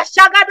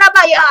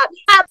 Rashagadabaya,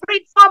 I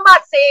plead for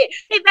mercy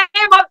in the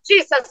name of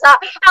Jesus.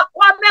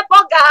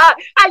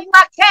 And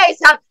your case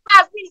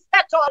has been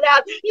settled.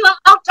 You are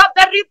out of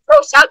the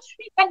reproach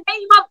in the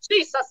name of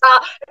Jesus.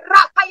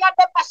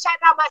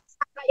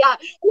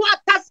 What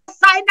has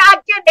signed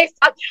against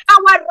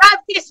our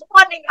wrath this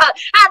morning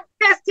and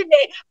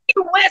destiny be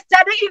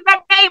wasted in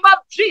the name of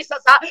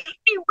Jesus.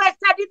 Be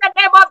wasted in the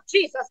name of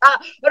Jesus.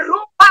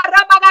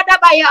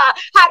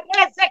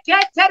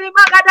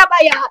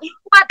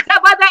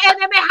 Whatever the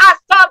enemy has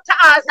stopped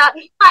us,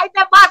 by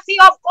the mercy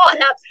of God,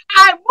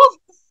 I move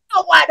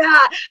forward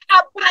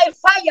by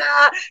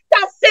fire.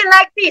 That's it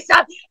like this.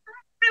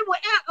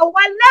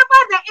 Whenever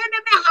the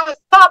enemy has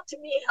stopped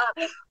me,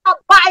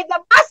 by the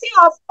mercy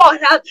of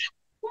God,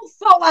 move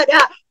forward.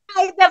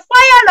 By the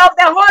fire of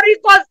the Holy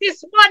Ghost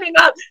this morning,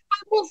 I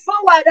move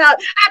forward at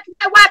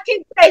my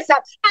working place. I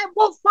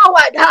move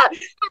forward at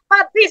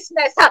my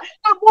business. I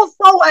move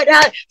forward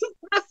to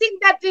crossing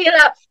the deal.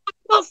 I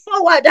move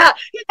forward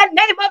in the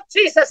name of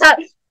Jesus.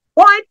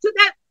 Going to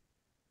the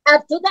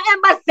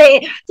embassy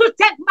to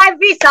take my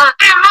visa. I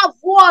have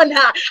won.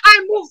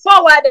 I move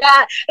forward.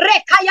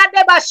 Rekaya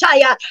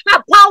Debashaya, a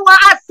power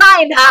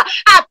assigned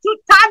to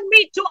turn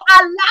me to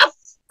a love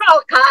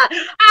stroke.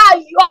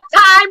 Your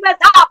time is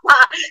up.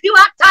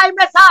 Your time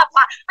is up.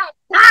 I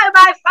die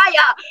by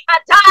fire. I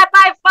die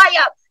by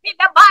fire. In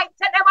the mighty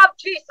name of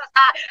Jesus.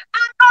 I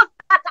know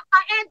that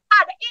I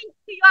entered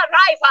into your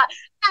life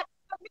at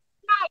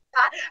midnight.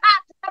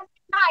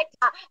 I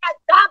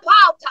jump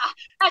out,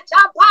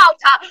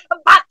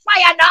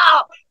 backfire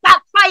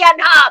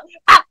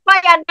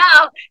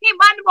now,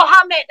 Iman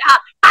Mohammed,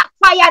 backfire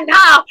backfire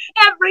now.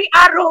 Every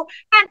arrow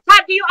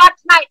entered you at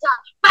night,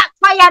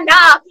 backfire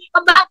now,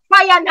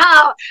 backfire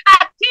now.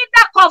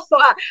 Atinda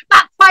Kofa,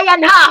 backfire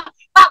now.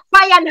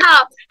 Backfire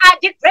now. I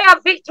declare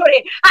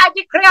victory. I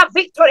declare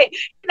victory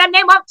in the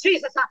name of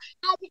Jesus.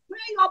 I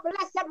declare you are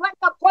blessed when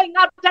you're going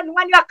out and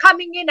when you're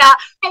coming in,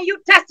 and you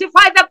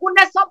testify the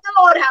goodness of the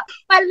Lord.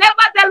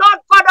 Whenever the Lord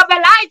God of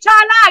Elijah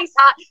arise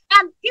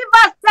and give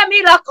us the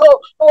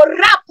miracle. Where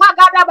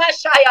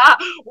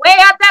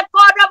the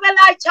God of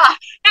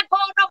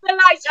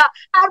Elijah,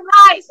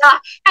 arise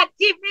and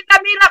give me the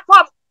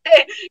miracle.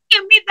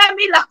 Give me the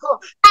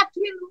miracle that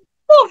will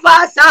move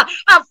us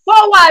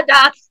forward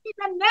in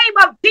the name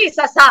of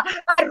Jesus.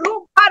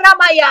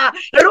 Rumparamaya.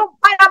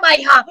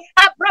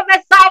 I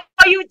prophesy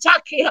for you,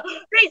 Jackie.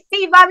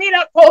 Receive a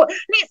miracle.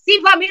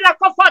 Receive a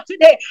miracle for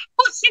today.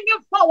 Pushing you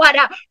forward.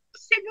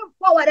 Pushing you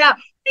forward.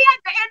 Where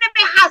the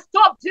enemy has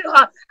stopped you,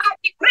 I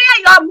declare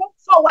you are move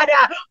forward.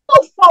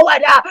 Move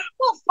forward.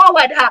 Move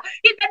forward.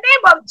 In the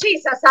name of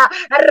Jesus.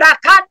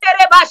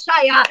 Rakandere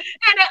Bashaya.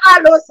 Any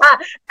arrows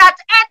that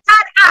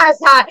entered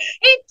us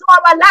into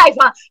our life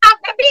at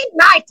the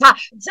midnight,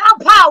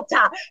 jump out.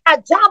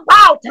 Jump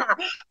out.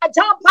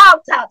 Jump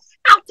out.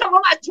 Out of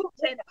our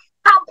children.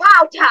 Jump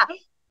out.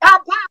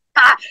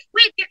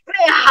 We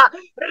declare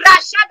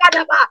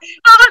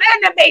all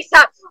enemies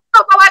of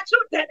our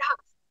children,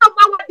 of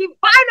our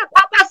divine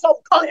purpose of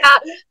God,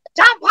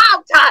 jump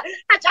out.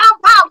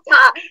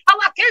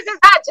 Our case is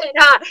urgent.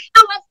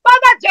 Our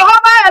Father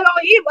Jehovah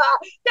Elohim,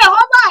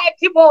 Jehovah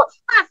Ekibo,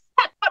 has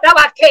settled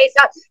our case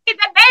in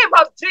the name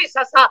of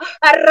Jesus.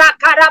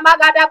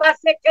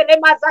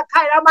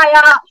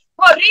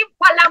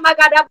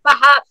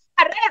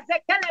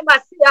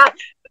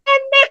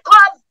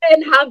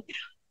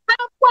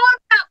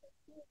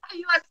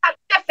 Your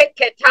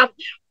certificate,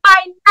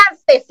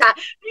 finances,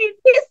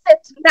 release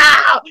it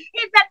now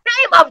in the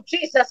name of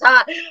Jesus.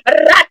 Any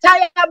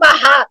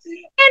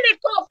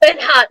coffin,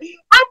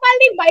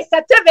 I'm my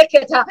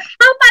certificate. I'm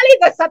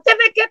the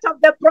certificate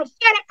of the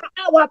prophetic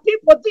our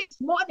people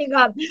this morning.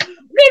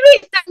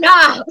 Release them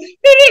now.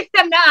 Release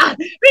them now.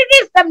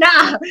 Release them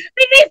now.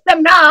 Release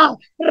them now.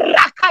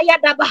 Rakaya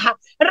Dabaha.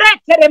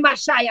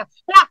 Reteremashaya.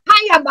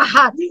 Rakaya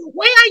Baha.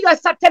 Where your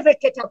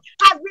certificate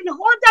has been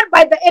hoarded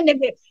by the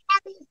enemy,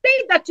 and he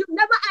said that you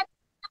never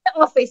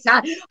office,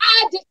 I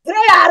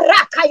declare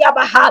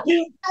Rakayabaha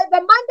by the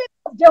mandate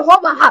of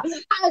Jehovah.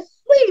 I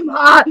swim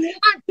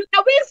unto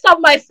the wings of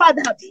my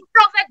father,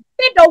 Prophet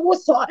Peter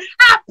Wuso.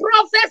 I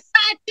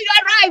prophesy to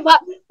your arrival.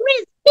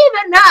 Receive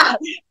it now.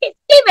 Receive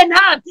it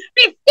now.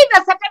 Receive a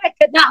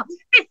certificate now.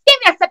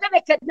 Receive a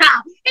certificate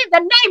now. In the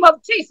name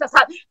of Jesus,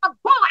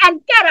 go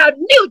and get a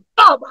new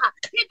job.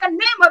 In the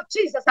name of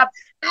Jesus, I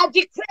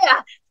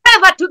declare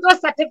favor to those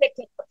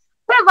certificates.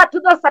 Favor to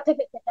those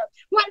certificates.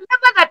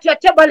 Whenever that you're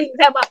tabling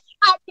them, I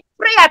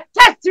pray a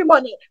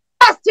testimony.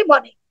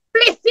 Testimony.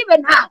 Receive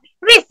it now.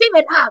 Receive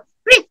it now.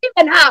 Receive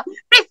it now.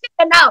 Receive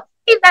it now.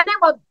 In the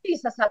name of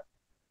Jesus,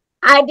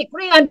 I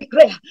decree and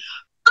declare.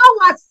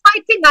 Powers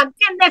fighting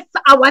against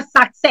our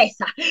success,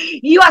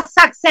 your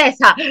success,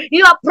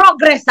 your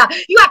progress,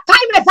 your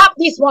time is up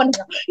this morning.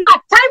 Your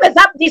time is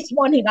up this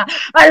morning.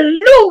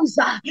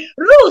 Loser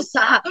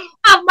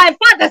of my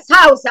father's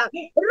house,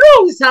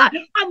 loser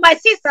of my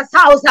sister's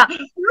house,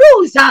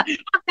 loser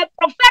of the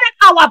prophetic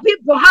our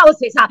people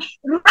houses.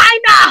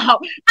 Right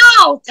now,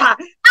 out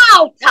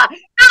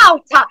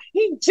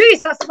in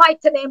Jesus'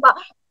 mighty name.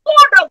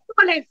 God of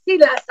fallen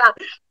sinners,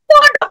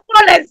 God of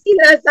fallen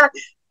sinners.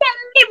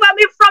 Deliver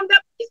me from the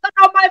prison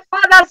of my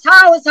father's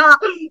house. A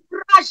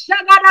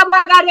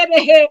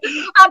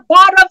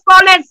God of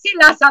fallen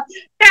sinners,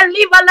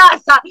 deliver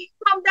us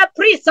from the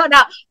prison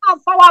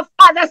of our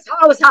father's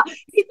house.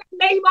 In the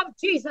name of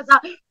Jesus,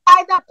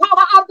 by the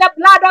power of the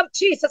blood of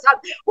Jesus,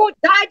 who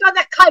died on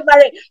the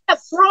Calvary, the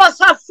froze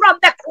from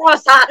the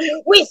cross.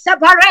 We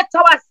separate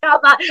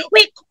ourselves.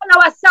 We call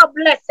ourselves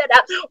blessed.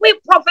 We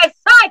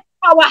prophesy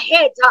our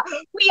heads.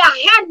 We are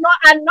head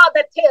and not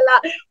the tail.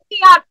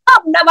 We are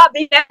top, never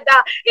be head.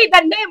 In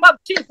the name of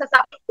Jesus,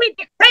 we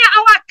declare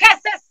our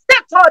cases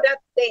settled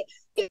today.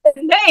 In the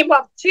name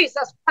of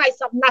Jesus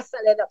Christ of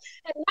Nazareth.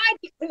 And I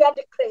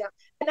declare,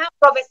 and I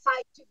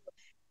prophesy to you.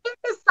 It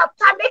is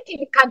satanic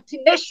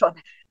incantation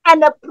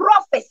and a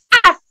prophecy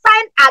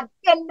assigned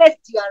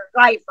against your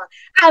arrival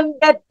and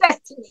the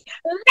destiny.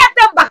 Let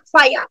them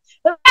backfire.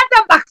 Let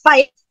them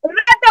backfire.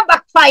 Let them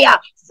backfire.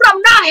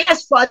 From now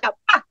henceforth,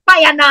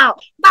 backfire now.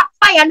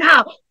 Backfire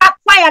now.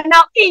 Backfire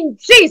now. In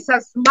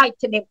Jesus'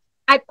 mighty name.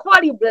 I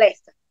call you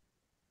blessed.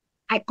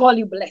 I call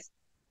you blessed.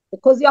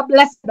 Because you are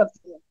blessed of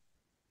you.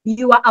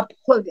 You are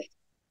upholded.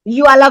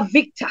 You are a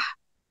victor.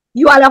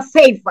 You are a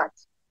favored.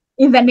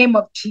 In the name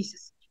of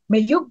Jesus. May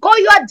you go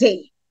your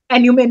day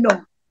and you may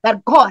know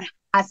that God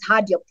has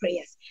heard your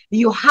prayers.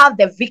 You have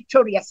the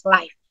victorious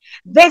life.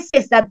 This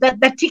is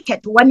the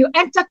ticket when you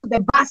enter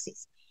the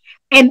buses,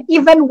 and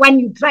even when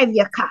you drive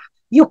your car.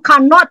 You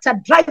cannot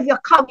drive your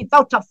car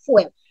without a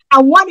fuel.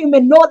 And when you may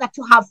know that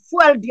you have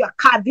fueled your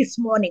car this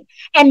morning,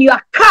 and your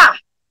car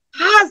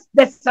has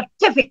the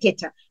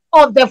certificate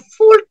of the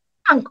full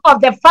tank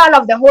of the fire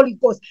of the Holy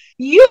Ghost.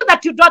 You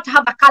that you don't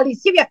have a car,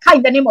 receive your car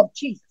in the name of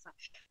Jesus.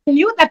 And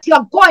you that you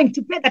are going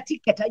to pay the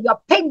ticket, you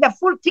are paying the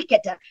full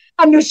ticket,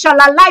 and you shall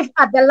arrive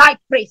at the light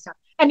place,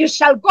 and you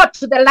shall go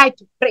to the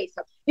light place.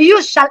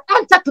 You shall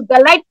enter to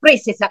the light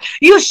places.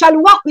 You shall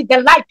walk with the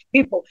light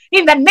people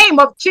in the name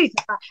of Jesus.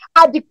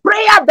 I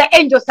declare the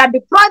angels, I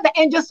deploy the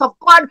angels of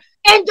God,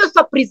 angels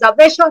of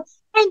preservation,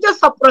 angels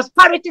of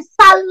prosperity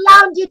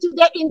surround you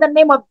today in the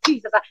name of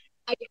Jesus.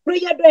 I declare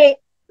your day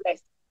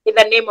blessed in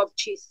the name of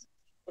Jesus.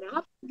 And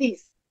after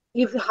this,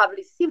 if you have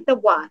received the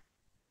word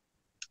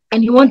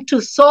and you want to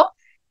sow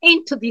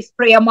into this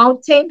prayer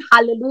mountain,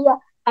 hallelujah,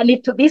 and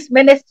into this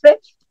ministry,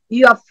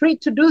 you are free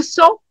to do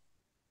so.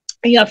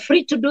 You are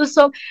free to do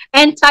so.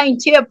 Enter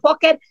into your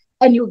pocket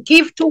and you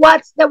give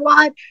towards the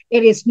word.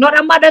 It is not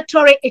a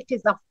mandatory, it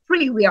is a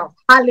free will.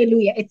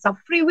 Hallelujah. It's a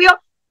free will.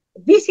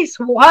 This is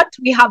what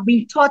we have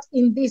been taught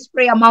in this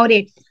prayer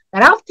mountain.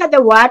 That after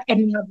the word and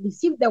you have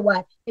received the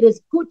word, it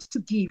is good to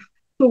give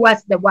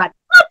towards the word.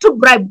 Not to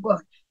bribe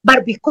God,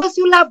 but because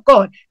you love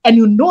God and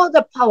you know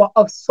the power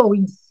of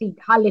sowing seed.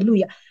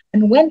 Hallelujah.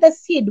 And when the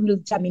seed will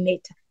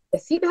germinate, the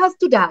seed has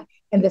to die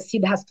and the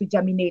seed has to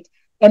germinate.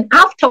 And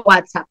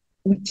afterwards,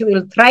 which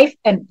will thrive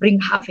and bring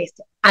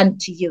harvest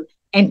unto you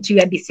and to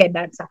your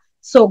descendants.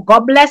 So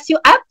God bless you.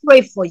 I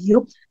pray for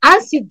you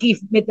as you give.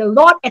 May the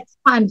Lord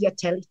expand your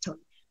territory.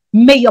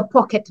 May your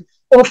pocket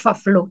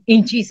overflow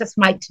in Jesus'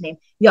 mighty name.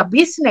 Your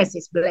business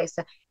is blessed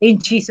in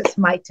Jesus'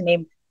 mighty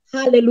name.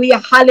 Hallelujah.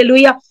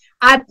 Hallelujah.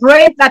 I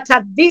pray that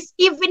this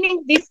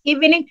evening,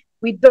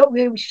 we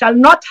shall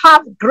not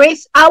have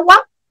grace hour.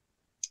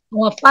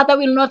 Our Father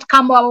will not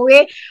come our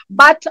way.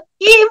 But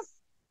if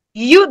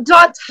you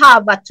don't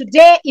have,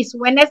 today is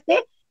Wednesday,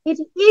 it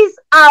is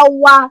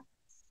our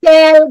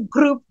cell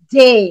group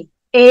day.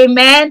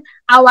 Amen.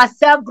 Our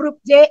cell group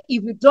day.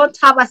 If you don't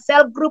have a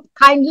cell group,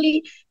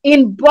 kindly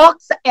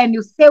inbox and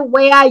you say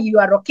where you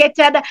are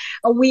located.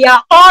 We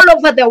are all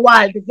over the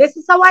world. This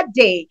is our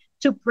day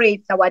to pray.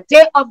 It's our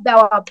day of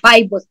our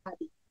Bible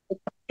study.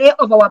 It's a day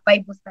of our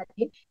Bible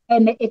study.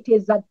 And it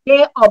is a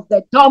day of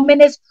the door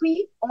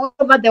ministry all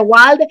over the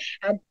world,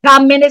 and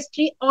door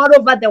ministry all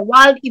over the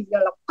world. If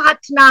you're a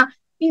partner,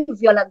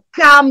 if you're a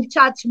CAM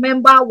church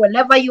member,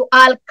 wherever you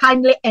are,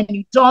 kindly, and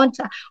you don't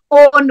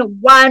own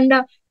one,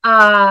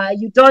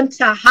 you don't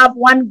have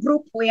one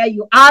group where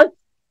you are,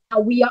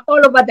 we are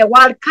all over the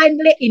world.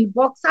 Kindly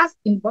inbox us,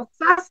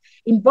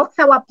 inbox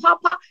our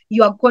Papa.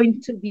 You are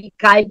going to be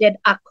guided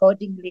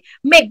accordingly.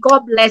 May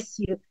God bless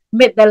you.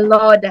 May the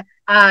Lord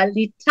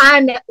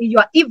return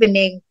your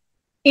evening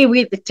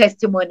with the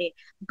testimony.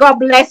 God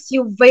bless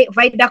you,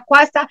 Vida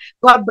Kwasa.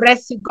 God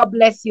bless you. God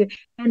bless you.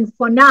 And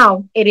for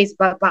now, it is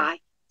bye-bye.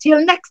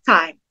 Till next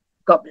time,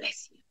 God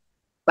bless you.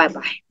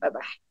 Bye-bye. Bye-bye.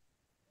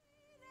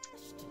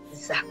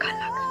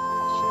 Zakalaka.